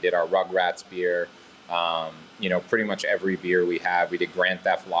nostalgia. Like, we did our Rugrats beer. Pretty much every beer we have. We did Grand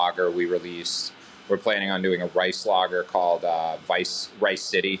Theft Lager. We're planning on doing a rice lager called Rice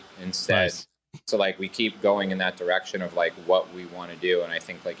City instead. Nice. So like we keep going in that direction of like what we want to do, and I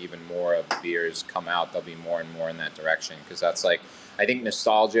think like even more of the beers come out, there'll be more and more in that direction, because that's like, I think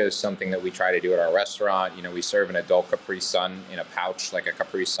nostalgia is something that we try to do at our restaurant. We serve an adult Capri Sun in a pouch, like a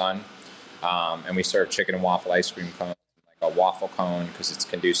Capri Sun, and we serve chicken and waffle ice cream cone, like a waffle cone, because it's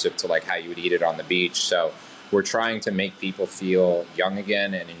conducive to like how you would eat it on the beach. So we're trying to make people feel young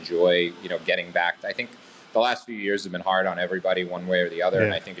again and enjoy, getting back. I think the last few years have been hard on everybody one way or the other,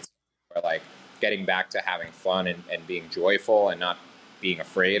 and I think it's like getting back to having fun and being joyful and not being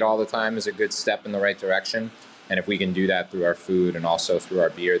afraid all the time is a good step in the right direction. And if we can do that through our food and also through our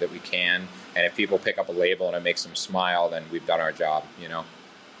beer, that we can. And if people pick up a label and it makes them smile, then we've done our job,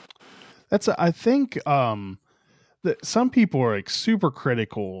 I think that some people are like super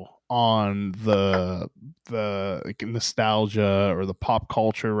critical on the like nostalgia or the pop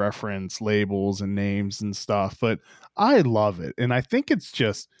culture reference labels and names and stuff, but I love it. And I think it's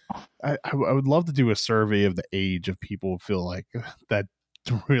just I would love to do a survey of the age of people who feel like that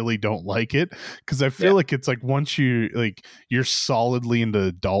really don't like it, because I feel like it's like once you're solidly into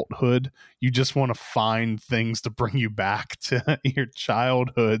adulthood, you just want to find things to bring you back to your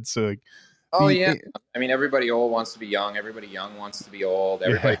childhood. So like, I mean, everybody old wants to be young, everybody young wants to be old,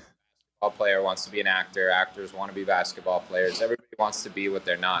 everybody basketball player wants to be an actor, actors want to be basketball players, everybody wants to be what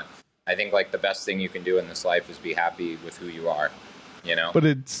they're not. I think like the best thing you can do in this life is be happy with who you are, But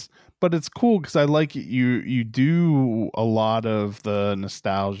it's cool because I like it. You do a lot of the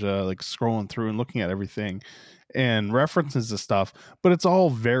nostalgia, like scrolling through and looking at everything and references to stuff, but it's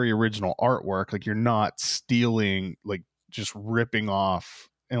all very original artwork. Like you're not stealing, like just ripping off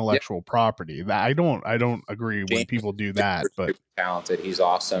intellectual property. That I don't agree when people do that. But talented, he's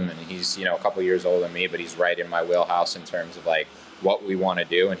awesome, and he's a couple years older than me, but he's right in my wheelhouse in terms of like what we want to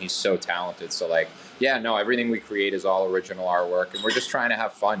do, and he's so talented. So like, everything we create is all original artwork, and we're just trying to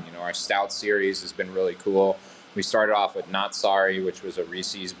have fun. Our Stout series has been really cool. We started off with Not Sorry, which was a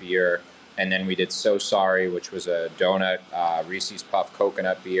Reese's beer, and then we did So Sorry, which was a donut Reese's Puff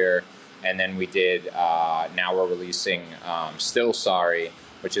coconut beer, and then we did now we're releasing Still Sorry,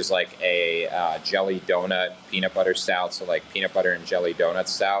 which is like a jelly donut peanut butter stout, so like peanut butter and jelly donut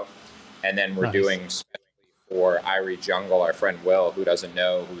stout. And then we're doing for Irie Jungle, our friend Will, who doesn't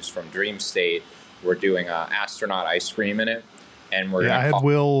know, who's from Dream State, we're doing astronaut ice cream in it. And we're I had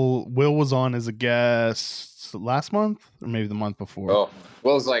Will was on as a guest last month or maybe the month before. Oh,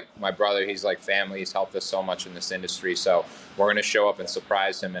 Will's like my brother. He's like family. He's helped us so much in this industry. So we're going to show up and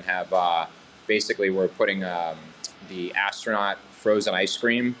surprise him and have basically we're putting the astronaut frozen ice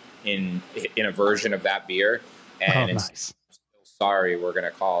cream in a version of that beer. And nice. Sorry, we're going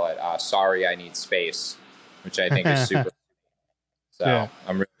to call it Sorry, I Need Space, which I think is super. So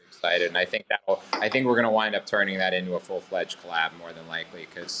I'm really excited, and I think we're going to wind up turning that into a full-fledged collab more than likely,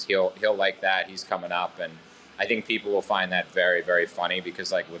 because he'll like that. He's coming up, and I think people will find that very, very funny,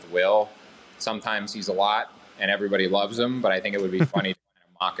 because like with Will, sometimes he's a lot and everybody loves him, but I think it would be funny to kind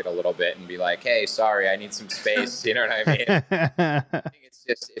of mock it a little bit and be like, hey, sorry, I need some space. You know what I mean? I think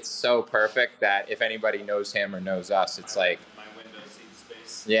it's so perfect that if anybody knows him or knows us, it's like my window seat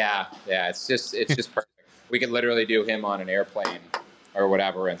space. Yeah, it's just perfect. We could literally do him on an airplane or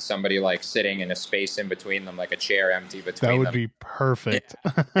whatever, and somebody like sitting in a space in between them, like a chair empty between them. That would be perfect.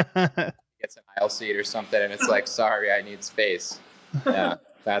 Yeah. Gets an aisle seat or something, and it's like, sorry, I need space. Yeah,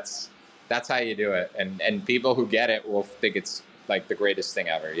 that's how you do it, and people who get it will think it's like the greatest thing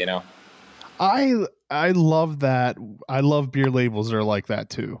ever. I love that. I love beer labels that are like that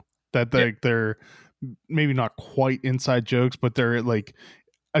too. That they're maybe not quite inside jokes, but they're like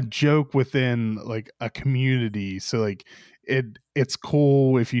a joke within like a community. So like it's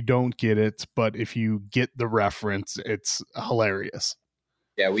cool if you don't get it, but if you get the reference, it's hilarious.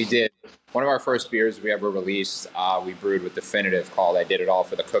 Yeah, we did. One of our first beers we ever released, we brewed with Definitive, called I Did It All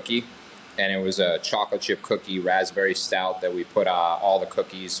for the Cookie. And it was a chocolate chip cookie raspberry stout that we put all the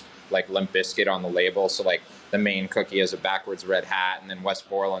cookies, like Limp Bizkit, on the label. So like the main cookie has a backwards red hat, and then West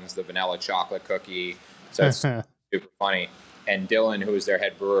Borland's the vanilla chocolate cookie. So it's super funny. And Dylan, who was their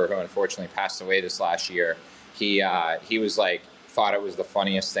head brewer, who unfortunately passed away this last year, he was like, thought it was the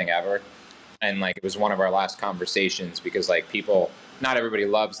funniest thing ever. And like, it was one of our last conversations because like people, not everybody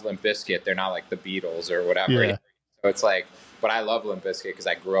loves Limp Bizkit. They're not like the Beatles or whatever. Yeah. So it's like, but I love Limp Bizkit because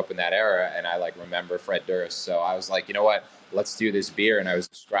I grew up in that era and I like remember Fred Durst. So I was like, you know what, let's do this beer. And I was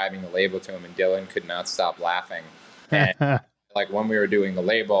describing the label to him and Dylan could not stop laughing. And like when we were doing the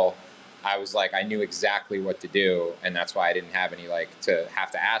label, I was like, I knew exactly what to do. And that's why I didn't have any like to have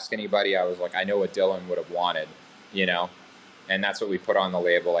to ask anybody. I was like, I know what Dylan would have wanted, you know? And that's what we put on the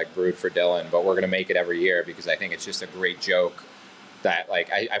label, like brewed for Dylan. But we're going to make it every year because I think it's just a great joke that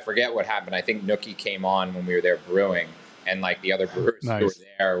like, I forget what happened. I think Nookie came on when we were there brewing. And like the other brewers who were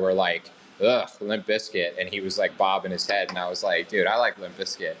there were like, ugh, Limp Bizkit. And he was like bobbing his head. And I was like, dude, I like Limp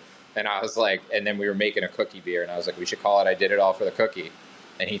Bizkit. And I was like, and then we were making a cookie beer. And I was like, we should call it I Did It All for the Cookie.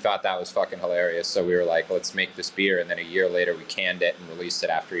 And he thought that was fucking hilarious. So we were like, let's make this beer. And then a year later, we canned it and released it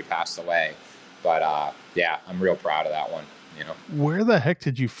after he passed away. But yeah, I'm real proud of that one. You know, where the heck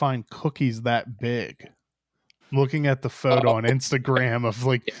did you find cookies that big? Looking at the photo on Instagram of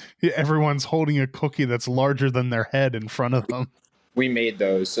like everyone's holding a cookie that's larger than their head in front of them. We made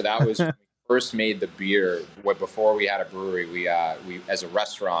those. So that was when we first made the beer. Before we had a brewery, we as a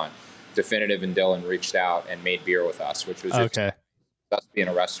restaurant, Definitive and Dylan reached out and made beer with us, which was okay. Us being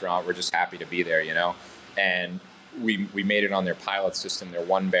a restaurant, we're just happy to be there, you know. And we made it on their pilot system, their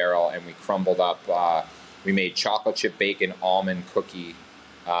one barrel, and we crumbled up. We made chocolate chip bacon almond cookies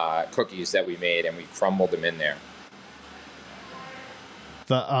that we made, and we crumbled them in there.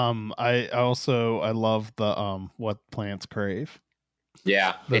 The I love the What Plants Crave.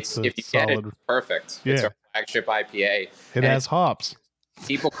 Yeah, if you get it, it's perfect. Yeah. It's our flagship IPA. It has hops.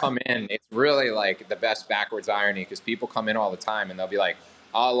 People come in, it's really like the best backwards irony because people come in all the time and they'll be like,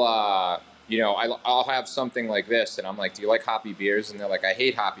 I'll have something like this. And I'm like, do you like hoppy beers? And they're like, I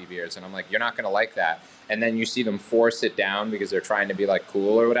hate hoppy beers. And I'm like, you're not going to like that. And then you see them force it down because they're trying to be like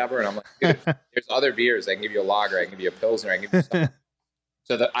cool or whatever. And I'm like, dude, there's other beers. I can give you a lager. I can give you a Pilsner. I can give you something.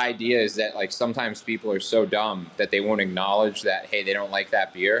 So the idea is that like sometimes people are so dumb that they won't acknowledge that, hey, they don't like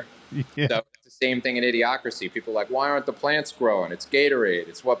that beer. Yeah. So it's the same thing in Idiocracy. People are like, why aren't the plants growing? It's Gatorade.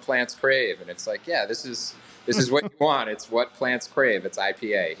 It's what plants crave. And it's like, yeah, this is what you want. It's what plants crave. It's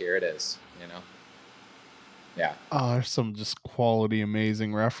IPA. Here it is, you know? Yeah. Oh, there's some just quality,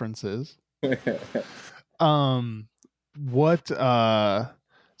 amazing references.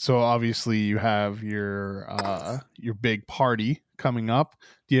 So obviously you have your big party coming up.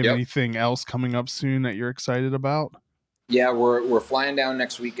 Do you have anything else coming up soon that you're excited about? Yeah, we're flying down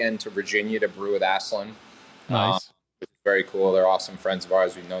next weekend to Virginia to brew with Aslan. Nice. Which is very cool. They're awesome friends of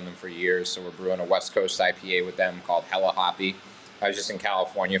ours. We've known them for years. So we're brewing a West Coast IPA with them called Hella Hoppy. I was just in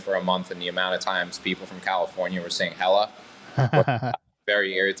California for a month, and the amount of times people from California were saying hella was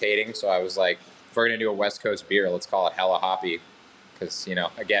very irritating. So I was like, if we're going to do a West Coast beer, let's call it Hella Hoppy. Because, you know,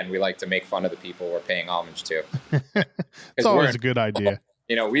 again, we like to make fun of the people we're paying homage to. It's always a good idea.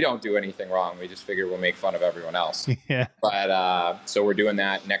 You know, we don't do anything wrong. We just figure we'll make fun of everyone else. Yeah. But so we're doing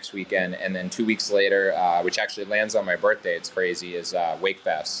that next weekend. And then 2 weeks later, which actually lands on my birthday, it's crazy, is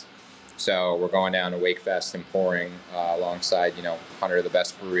Wakefest. So we're going down to Wakefest and pouring alongside, 100 of the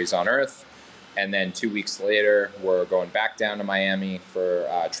best breweries on earth. And then 2 weeks later, we're going back down to Miami for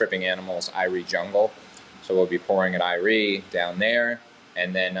Tripping Animals Irie Jungle. So we'll be pouring at Irie down there.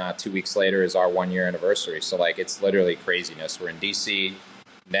 And then 2 weeks later is our 1 year anniversary. So like it's literally craziness. We're in DC,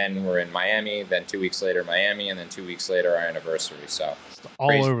 then we're in Miami, then 2 weeks later Miami, and then 2 weeks later our anniversary. So it's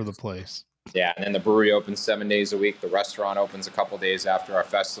all over the place. Yeah, and then the brewery opens 7 days a week. The restaurant opens a couple days after our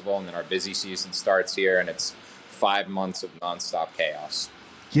festival, and then our busy season starts here, and it's 5 months of nonstop chaos.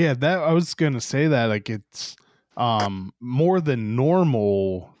 Yeah, that I was gonna say that like it's more than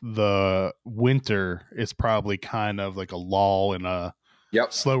normal. The winter is probably kind of like a lull and a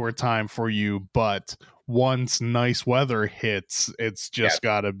slower time for you, but once nice weather hits, it's just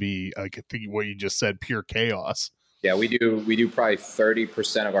gotta be like I think what you just said, pure chaos. Yeah, we do probably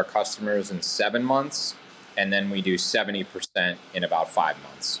 30% of our customers in 7 months, and then we do 70% in about 5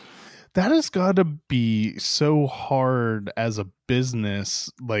 months. That has got to be so hard as a business,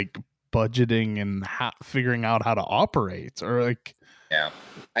 like budgeting and figuring out how to operate, or like. Yeah,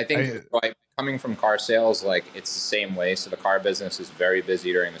 I think coming from car sales, like it's the same way. So the car business is very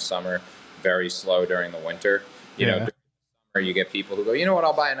busy during the summer, very slow during the winter. You know, during the summer you get people who go, you know what,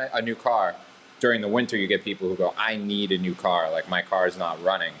 I'll buy a new car. During the winter, you get people who go, I need a new car. Like my car is not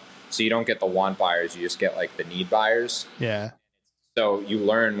running. So you don't get the want buyers. You just get like the need buyers. Yeah. So you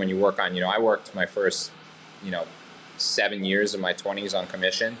learn when you work on, I worked my first, 7 years of my 20s on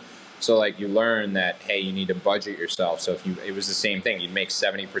commission. So like you learn that, hey, you need to budget yourself. So it was the same thing. You'd make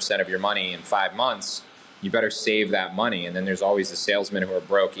 70% of your money in 5 months. You better save that money. And then there's always the salesmen who are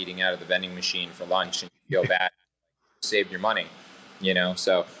broke eating out of the vending machine for lunch and you feel bad. Saved your money,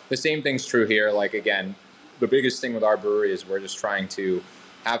 So the same thing's true here. Like, again, the biggest thing with our brewery is we're just trying to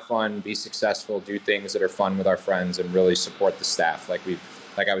have fun, be successful, do things that are fun with our friends and really support the staff. Like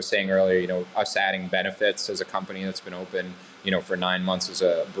I was saying earlier, us adding benefits as a company that's been open, for 9 months as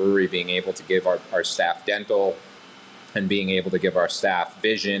a brewery, being able to give our staff dental and being able to give our staff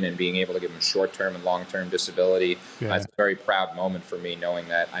vision and being able to give them short-term and long-term disability. It's a very proud moment for me knowing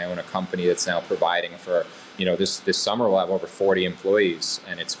that I own a company that's now providing for, this summer we'll have over 40 employees.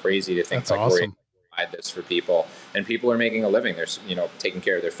 And it's crazy to think that's awesome. We're able to provide this for people. And people are making a living. They're, taking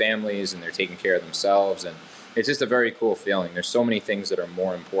care of their families and they're taking care of themselves. And it's just a very cool feeling. There's so many things that are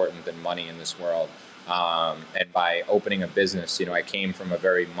more important than money in this world. And by opening a business, I came from a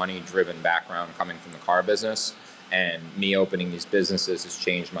very money-driven background coming from the car business. And me opening these businesses has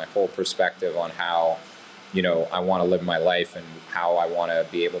changed my whole perspective on how, I want to live my life and how I want to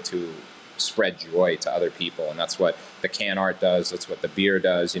be able to spread joy to other people. And that's what the can art does. That's what the beer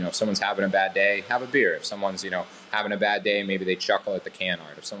does. If someone's having a bad day, have a beer. If someone's, having a bad day, maybe they chuckle at the can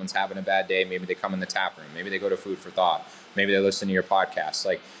art. If someone's having a bad day, maybe they come in the tap room. Maybe they go to Food for Thought. Maybe they listen to your podcast.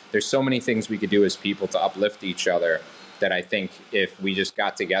 Like, there's so many things we could do as people to uplift each other that I think if we just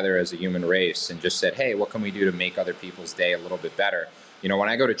got together as a human race and just said, hey, what can we do to make other people's day a little bit better? When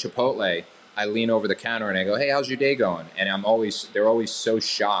I go to Chipotle, I lean over the counter and I go, hey, how's your day going? And they're always so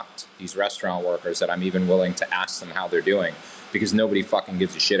shocked, these restaurant workers, that I'm even willing to ask them how they're doing because nobody fucking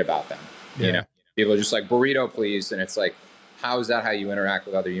gives a shit about them. People are just like, burrito, please. And it's like, how is that how you interact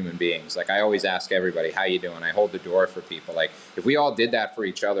with other human beings? Like, I always ask everybody, how you doing? I hold the door for people. Like, if we all did that for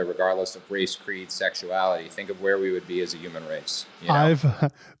each other, regardless of race, creed, sexuality, think of where we would be as a human race.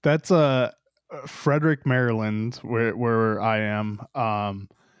 That's Frederick, Maryland, where I am.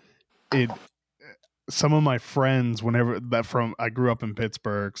 Some of my friends, I grew up in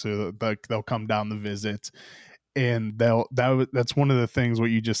Pittsburgh, so they'll come down to visit. And that's one of the things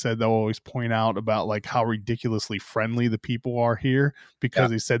what you just said. They'll always point out about like how ridiculously friendly the people are here because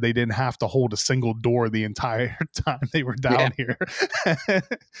they said they didn't have to hold a single door the entire time they were down here.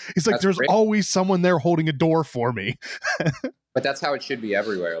 He's like, there's always someone there holding a door for me. But that's how it should be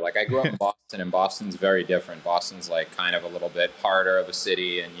everywhere. Like, I grew up in Boston, and Boston's very different. Boston's like kind of a little bit harder of a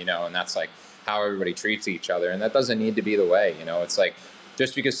city, and and that's like how everybody treats each other, and that doesn't need to be the way. It's like,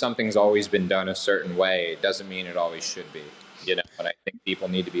 just because something's always been done a certain way, it doesn't mean it always should be, And I think people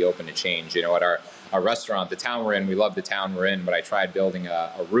need to be open to change. At our restaurant, the town we're in, we love the town we're in, but I tried building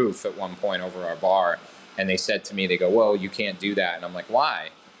a roof at one point over our bar, and they said to me, they go, well, you can't do that. And I'm like, why?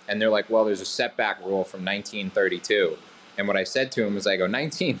 And they're like, well, there's a setback rule from 1932. And what I said to him is, I go,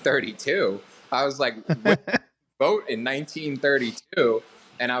 1932? I was like, vote in 1932.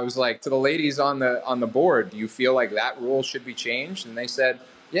 And I was like, to the ladies on the board, do you feel like that rule should be changed? And they said,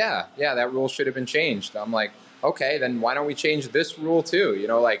 yeah, that rule should have been changed. I'm like, okay, then why don't we change this rule too?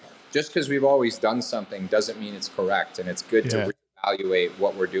 Like, just because we've always done something doesn't mean it's correct. And it's good to reevaluate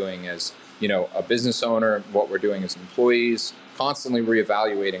what we're doing as, a business owner, what we're doing as employees. Constantly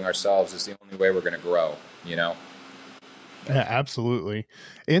reevaluating ourselves is the only way we're going to grow, Yeah, absolutely.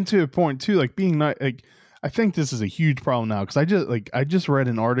 And to a point too, like being not like, I think this is a huge problem now because I just read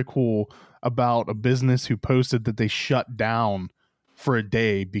an article about a business who posted that they shut down for a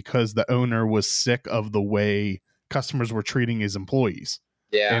day because the owner was sick of the way customers were treating his employees.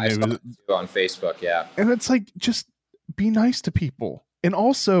 Yeah, I saw that too on Facebook. Yeah, and it's like, just be nice to people. And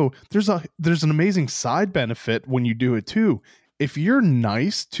also, there's an amazing side benefit when you do it too. If you're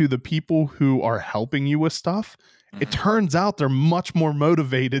nice to the people who are helping you with stuff, it turns out they're much more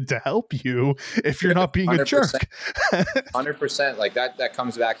motivated to help you if you're not being 100%. A jerk. 100%. Like that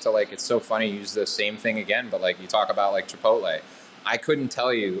comes back to, like, it's so funny you use the same thing again, but like you talk about like Chipotle. I couldn't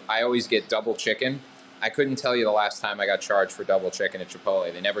tell you, I always get double chicken. I couldn't tell you the last time I got charged for double chicken at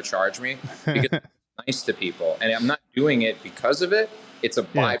Chipotle. They never charge me because I'm nice to people. And I'm not doing it because of it. It's a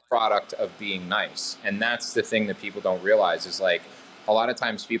byproduct of being nice. And that's the thing that people don't realize is, like, a lot of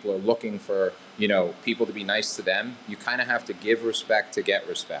times people are looking for, people to be nice to them. You kind of have to give respect to get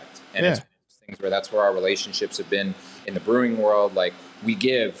respect. And it's one of those things where that's where our relationships have been in the brewing world. Like, we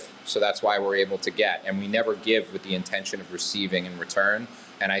give, so that's why we're able to get, and we never give with the intention of receiving in return.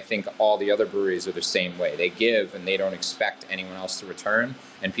 And I think all the other breweries are the same way. They give and they don't expect anyone else to return,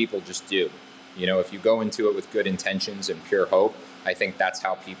 and people just do. You know, if you go into it with good intentions and pure hope, I think that's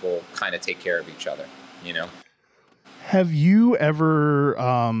how people kind of take care of each other, you know? Have you ever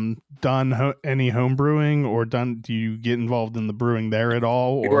done any home brewing, or do you get involved in the brewing there at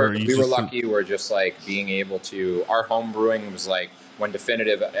all? We were lucky. We're just like being able to, our home brewing was like, when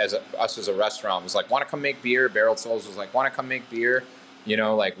Definitive us as a restaurant was like, want to come make beer? Barreled Souls was like, want to come make beer? You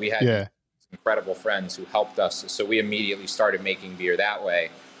know, like we had incredible friends who helped us. So we immediately started making beer that way.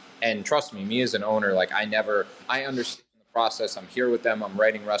 And trust me as an owner, like I understand the process. I'm here with them. I'm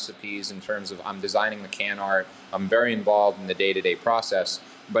writing recipes in terms of I'm designing the can art. I'm very involved in the day-to-day process.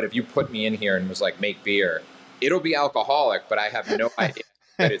 But if you put me in here and was like, make beer, it'll be alcoholic, but I have no idea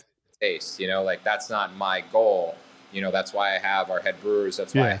that it's taste, you know, like that's not my goal. You know, that's why I have our head brewers.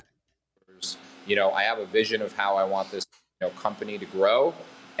 That's why I have brewers. You know, I have a vision of how I want this, you know, company to grow.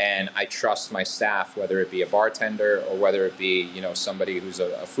 And I trust my staff, whether it be a bartender or whether it be, you know, somebody who's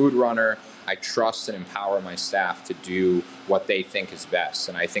a food runner. I trust and empower my staff to do what they think is best.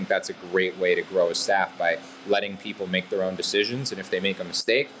 And I think that's a great way to grow a staff, by letting people make their own decisions. And if they make a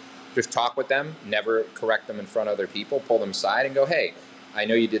mistake, just talk with them, never correct them in front of other people, pull them aside and go, hey, I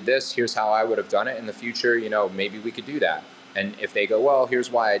know you did this. Here's how I would have done it in the future. You know, maybe we could do that. And if they go, well,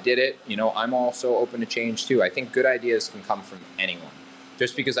 here's why I did it. You know, I'm also open to change too. I think good ideas can come from anyone.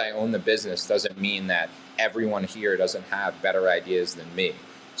 Just because I own the business doesn't mean that everyone here doesn't have better ideas than me.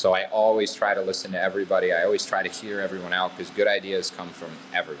 So I always try to listen to everybody. I always try to hear everyone out, because good ideas come from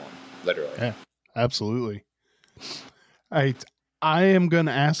everyone, literally. Yeah, absolutely. I am going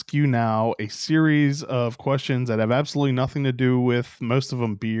to ask you now a series of questions that have absolutely nothing to do with, most of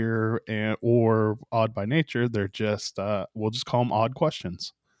them, beer or odd by nature. They're just, we'll just call them odd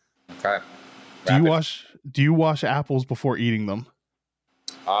questions. Okay. Do you wash apples before eating them?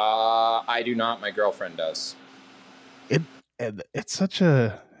 I do not. My girlfriend does.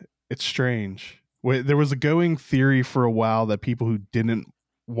 It's strange. There was a going theory for a while that people who didn't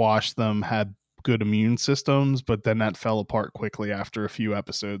wash them had good immune systems, but then that fell apart quickly after a few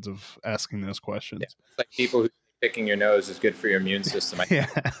episodes of asking those questions. Yeah, it's like people who think picking your nose is good for your immune system. I think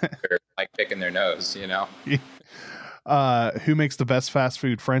they're like picking their nose, you know? Who makes the best fast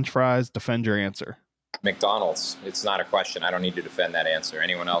food? French fries? Defend your answer. McDonald's. It's not a question. I don't need to defend that answer.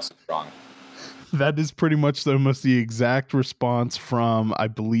 Anyone else is wrong. That is pretty much almost the exact response from, I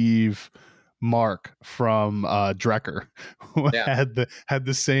believe, Mark from Drecker. had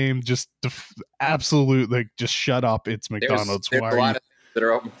the same, just absolute, like, just shut up, it's McDonald's. There's a lot of things that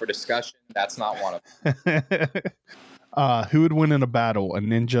are open for discussion. That's not one of them. Who would win in a battle, a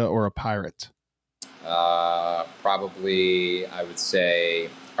ninja or a pirate? Probably, I would say,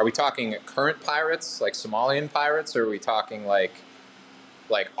 are we talking current pirates, like Somalian pirates, or are we talking like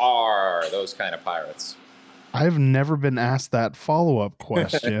those kind of pirates? I've never been asked that follow-up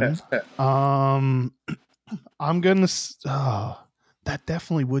question. I'm gonna. That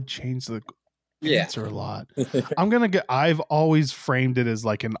definitely would change the answer a lot. I've always framed it as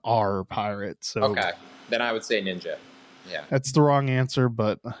like an R pirate. So okay, then I would say ninja. Yeah, that's the wrong answer,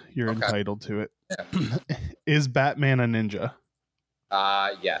 but you're entitled to it. Yeah. Is Batman a ninja?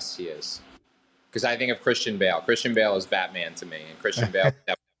 Yes, he is. Because I think of Christian Bale. Christian Bale is Batman to me, and Christian Bale is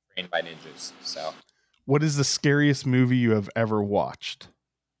definitely trained by ninjas. So, what is the scariest movie you have ever watched?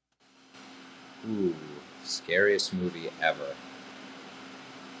 Ooh, scariest movie ever.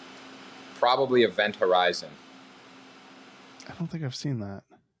 Probably Event Horizon. I don't think I've seen that.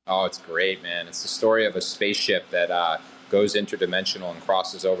 Oh, it's great, man. It's the story of a spaceship that goes interdimensional and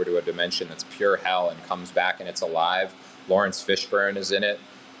crosses over to a dimension that's pure hell and comes back and it's alive. Lawrence Fishburne is in it.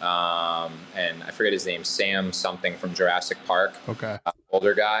 And I forget his name, Sam something from Jurassic Park. Okay.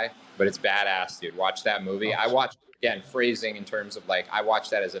 Older guy, but it's badass, dude. Watch that movie. I watched, again, phrasing in terms of like, I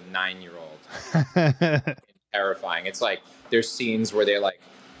watched that as a 9-year-old. Terrifying. It's like, there's scenes where they like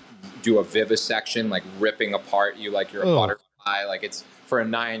do a vivisection, like ripping apart you like you're a butterfly. Like, it's, for a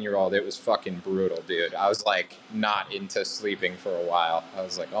 9-year-old, it was fucking brutal, dude. I was like not into sleeping for a while. I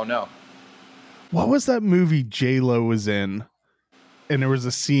was like, oh no. What was that movie J-Lo was in? And there was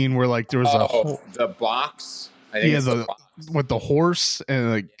a scene where like there was the box. I think it's the box. With the horse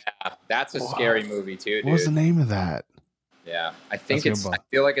and like, yeah, that's a scary movie too, dude. What was the name of that? Yeah, I think I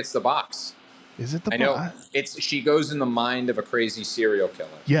feel like it's The Box. Is it The Box? I know she goes in the mind of a crazy serial killer.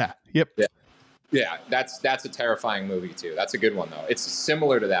 Yeah. Yep. Yeah, that's a terrifying movie too. That's a good one though. It's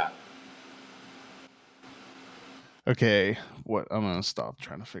similar to that. Okay, What? I'm gonna stop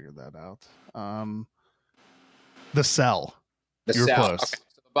trying to figure that out. The Cell. The You're cell. close. Okay,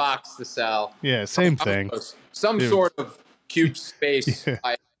 so the box, the cell. Yeah, same I'm thing. close. Some Dude. sort of cube space. Yeah.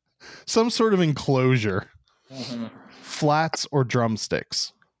 Some sort of enclosure. Mhm. Flats or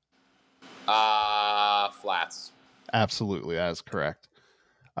drumsticks? Flats. Absolutely, that is correct.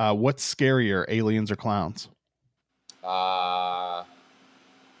 What's scarier, aliens or clowns? I'm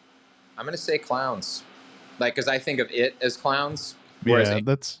gonna say clowns, like because I think of it as clowns. Whereas Yeah, I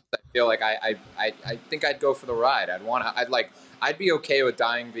that's feel like I think I'd go for the ride. I'd be okay with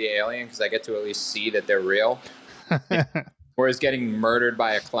dying via alien because I get to at least see that they're real. Whereas getting murdered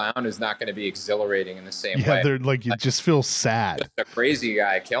by a clown is not going to be exhilarating in the same yeah. way. They're like you just feel sad. Just a crazy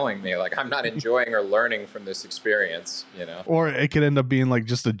guy killing me. Like I'm not enjoying or learning from this experience. You know. Or it could end up being like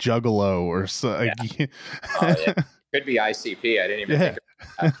just a juggalo or so. Yeah. Oh, yeah. Could be ICP. I didn't even think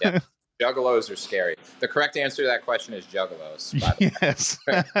of that. Yeah. Juggalos are scary. The correct answer to that question is juggalos. By the way. Yes.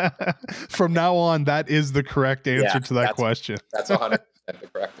 From now on, that is the correct answer to that question. That's 100% the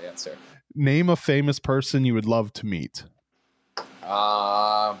correct answer. Name a famous person you would love to meet.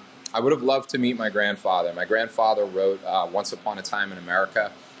 I would have loved to meet my grandfather. My grandfather wrote Once Upon a Time in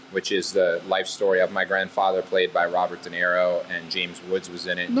America, which is the life story of my grandfather, played by Robert De Niro, and James Woods was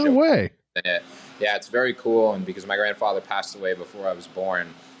in it. No way. In it. Yeah, it's very cool. And because my grandfather passed away before I was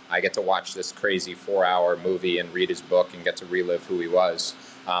born, I get to watch this crazy 4-hour movie and read his book and get to relive who he was.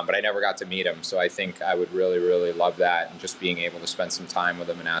 But I never got to meet him. So I think I would really, really love that. And just being able to spend some time with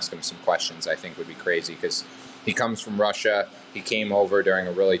him and ask him some questions, I think would be crazy because he comes from Russia. He came over during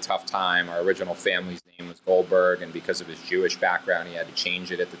a really tough time. Our original family's name was Goldberg. And because of his Jewish background, he had to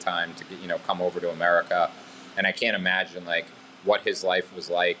change it at the time to, come over to America. And I can't imagine like what his life was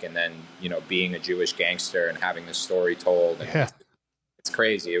like. And then, being a Jewish gangster and having this story told. And Yeah. It's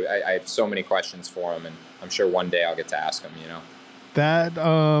crazy. I have so many questions for him, and I'm sure one day I'll get to ask him,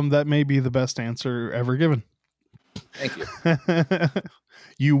 That may be the best answer ever given. Thank you.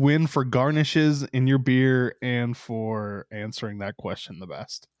 You win for garnishes in your beer and for answering that question the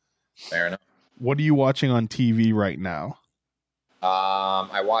best. Fair enough. What are you watching on TV right now?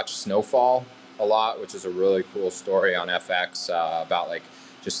 I watch Snowfall a lot, which is a really cool story on FX about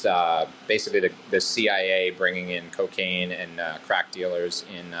just basically the CIA bringing in cocaine and crack dealers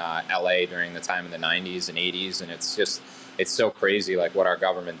in LA during the time of the 90s and 80s. And it's so crazy like what our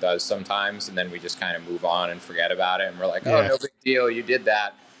government does sometimes. And then we just kind of move on and forget about it. And we're like, oh, no big deal. You did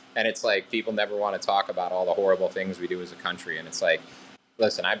that. And it's like people never want to talk about all the horrible things we do as a country. And it's like,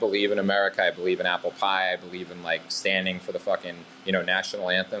 listen, I believe in America. I believe in apple pie. I believe in standing for the fucking,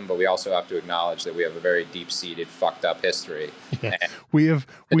 national anthem. But we also have to acknowledge that we have a very deep-seated, fucked up history. Yeah. We have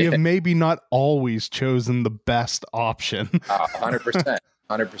maybe not always chosen the best option. 100%.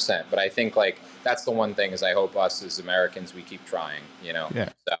 100%. But I think that's the one thing is I hope us as Americans, we keep trying, Yeah.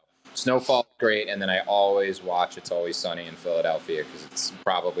 So Snowfall, great. And then I always watch It's Always Sunny in Philadelphia because it's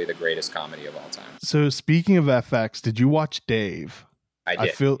probably the greatest comedy of all time. So speaking of FX, did you watch Dave? I did.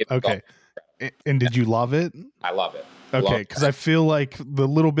 I feel okay. And did you love it? I love it. Okay, because I feel like the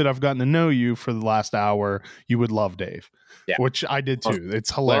little bit I've gotten to know you for the last hour, you would love Dave. Yeah. Which I did too.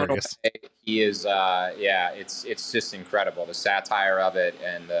 It's hilarious. He is it's just incredible. The satire of it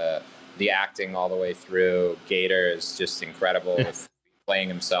and the acting all the way through. Gator is just incredible with playing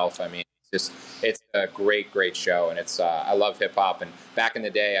himself. I mean, it's a great show, and it's I love hip hop. And back in the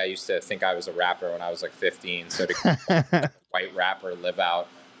day, I used to think I was a rapper when I was 15. So to white rapper live out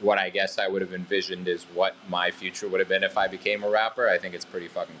what I guess I would have envisioned is what my future would have been if I became a rapper, I think it's pretty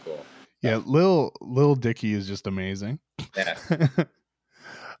fucking cool. Yeah, Lil Dicky is just amazing. Yeah.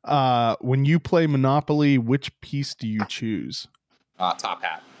 When you play Monopoly, which piece do you choose? Top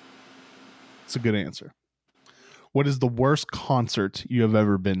hat. It's a good answer. What is the worst concert you have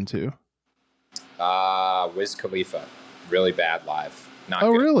ever been to? Wiz Khalifa. Really bad live. Not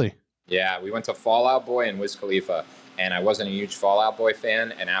good. Really? Yeah, we went to Fall Out Boy and Wiz Khalifa, and I wasn't a huge Fall Out Boy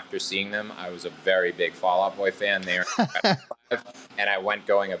fan, and after seeing them, I was a very big Fall Out Boy fan. They were live, and I went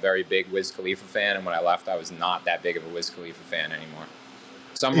going a very big Wiz Khalifa fan, and when I left, I was not that big of a Wiz Khalifa fan anymore.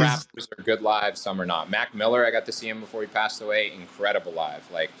 Some rappers are good live, some are not. Mac Miller, I got to see him before he passed away. Incredible live.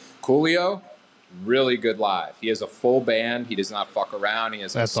 Coolio, really good live. He has a full band. He does not fuck around. He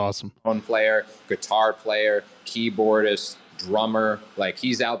has awesome. Phone player, guitar player, keyboardist, drummer.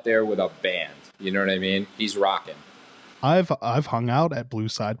 He's out there with a band. You know what I mean? He's rocking. I've hung out at Blue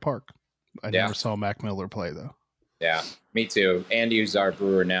Side Park. I never saw Mac Miller play though. Yeah, me too. Andy, who's our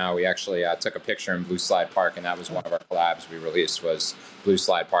brewer now, we actually took a picture in Blue Slide Park, and that was one of our collabs we released was Blue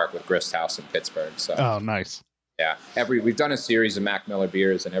Slide Park with Grist House in Pittsburgh. So. Oh, nice. Yeah. We've done a series of Mac Miller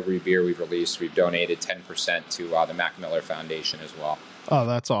beers, and every beer we've released, we've donated 10% to the Mac Miller Foundation as well. Oh,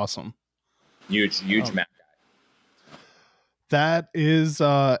 that's awesome. Huge Mac guy. That is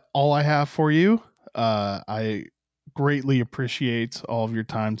all I have for you. I greatly appreciate all of your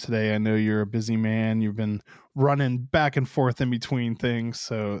time today. I know you're a busy man. You've been running back and forth in between things.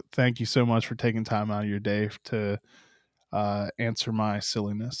 So thank you so much for taking time out of your day to answer my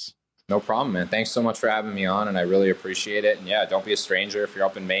silliness. No problem, man. Thanks so much for having me on, and I really appreciate it. And yeah, don't be a stranger. If you're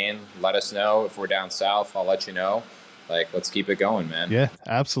up in Maine, let us know. If we're down south, I'll let you know. Like, let's keep it going, man. Yeah,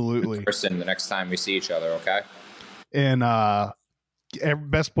 absolutely. In person the next time we see each other, okay? And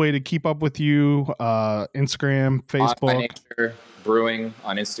best way to keep up with you, Instagram, Facebook. Odd by Nature Brewing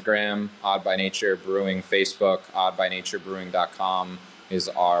on Instagram, Odd by Nature Brewing Facebook, oddbynaturebrewing.com is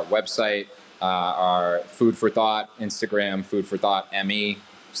our website. Our Food for Thought Instagram, Food for Thought ME,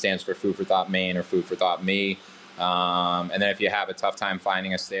 stands for Food for Thought Maine or Food for Thought Me. And then if you have a tough time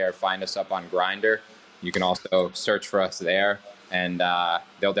finding us there, find us up on Grindr. You can also search for us there, and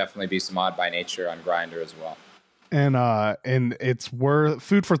there'll definitely be some Odd by Nature on Grindr as well. And it's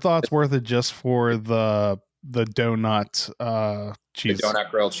Food for Thought's worth it just for the donut cheese. The donut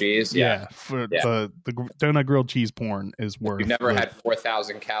grilled cheese, yeah. The donut grilled cheese porn is worth. You've never had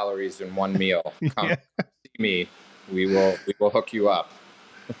 4,000 calories in one meal. Come see me. We will hook you up.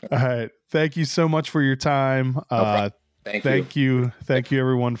 All right. Thank you so much for your time. Thank you,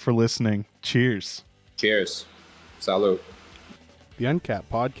 everyone, for listening. Cheers. Cheers. Salute. The Uncapped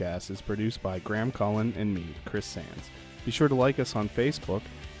Podcast is produced by Graham Cullen and me, Chris Sands. Be sure to like us on Facebook,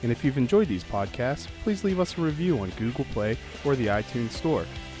 and if you've enjoyed these podcasts, please leave us a review on Google Play or the iTunes Store.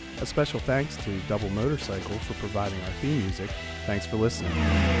 A special thanks to Double Motorcycle for providing our theme music. Thanks for listening.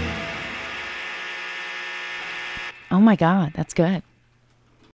 Oh my God, that's good.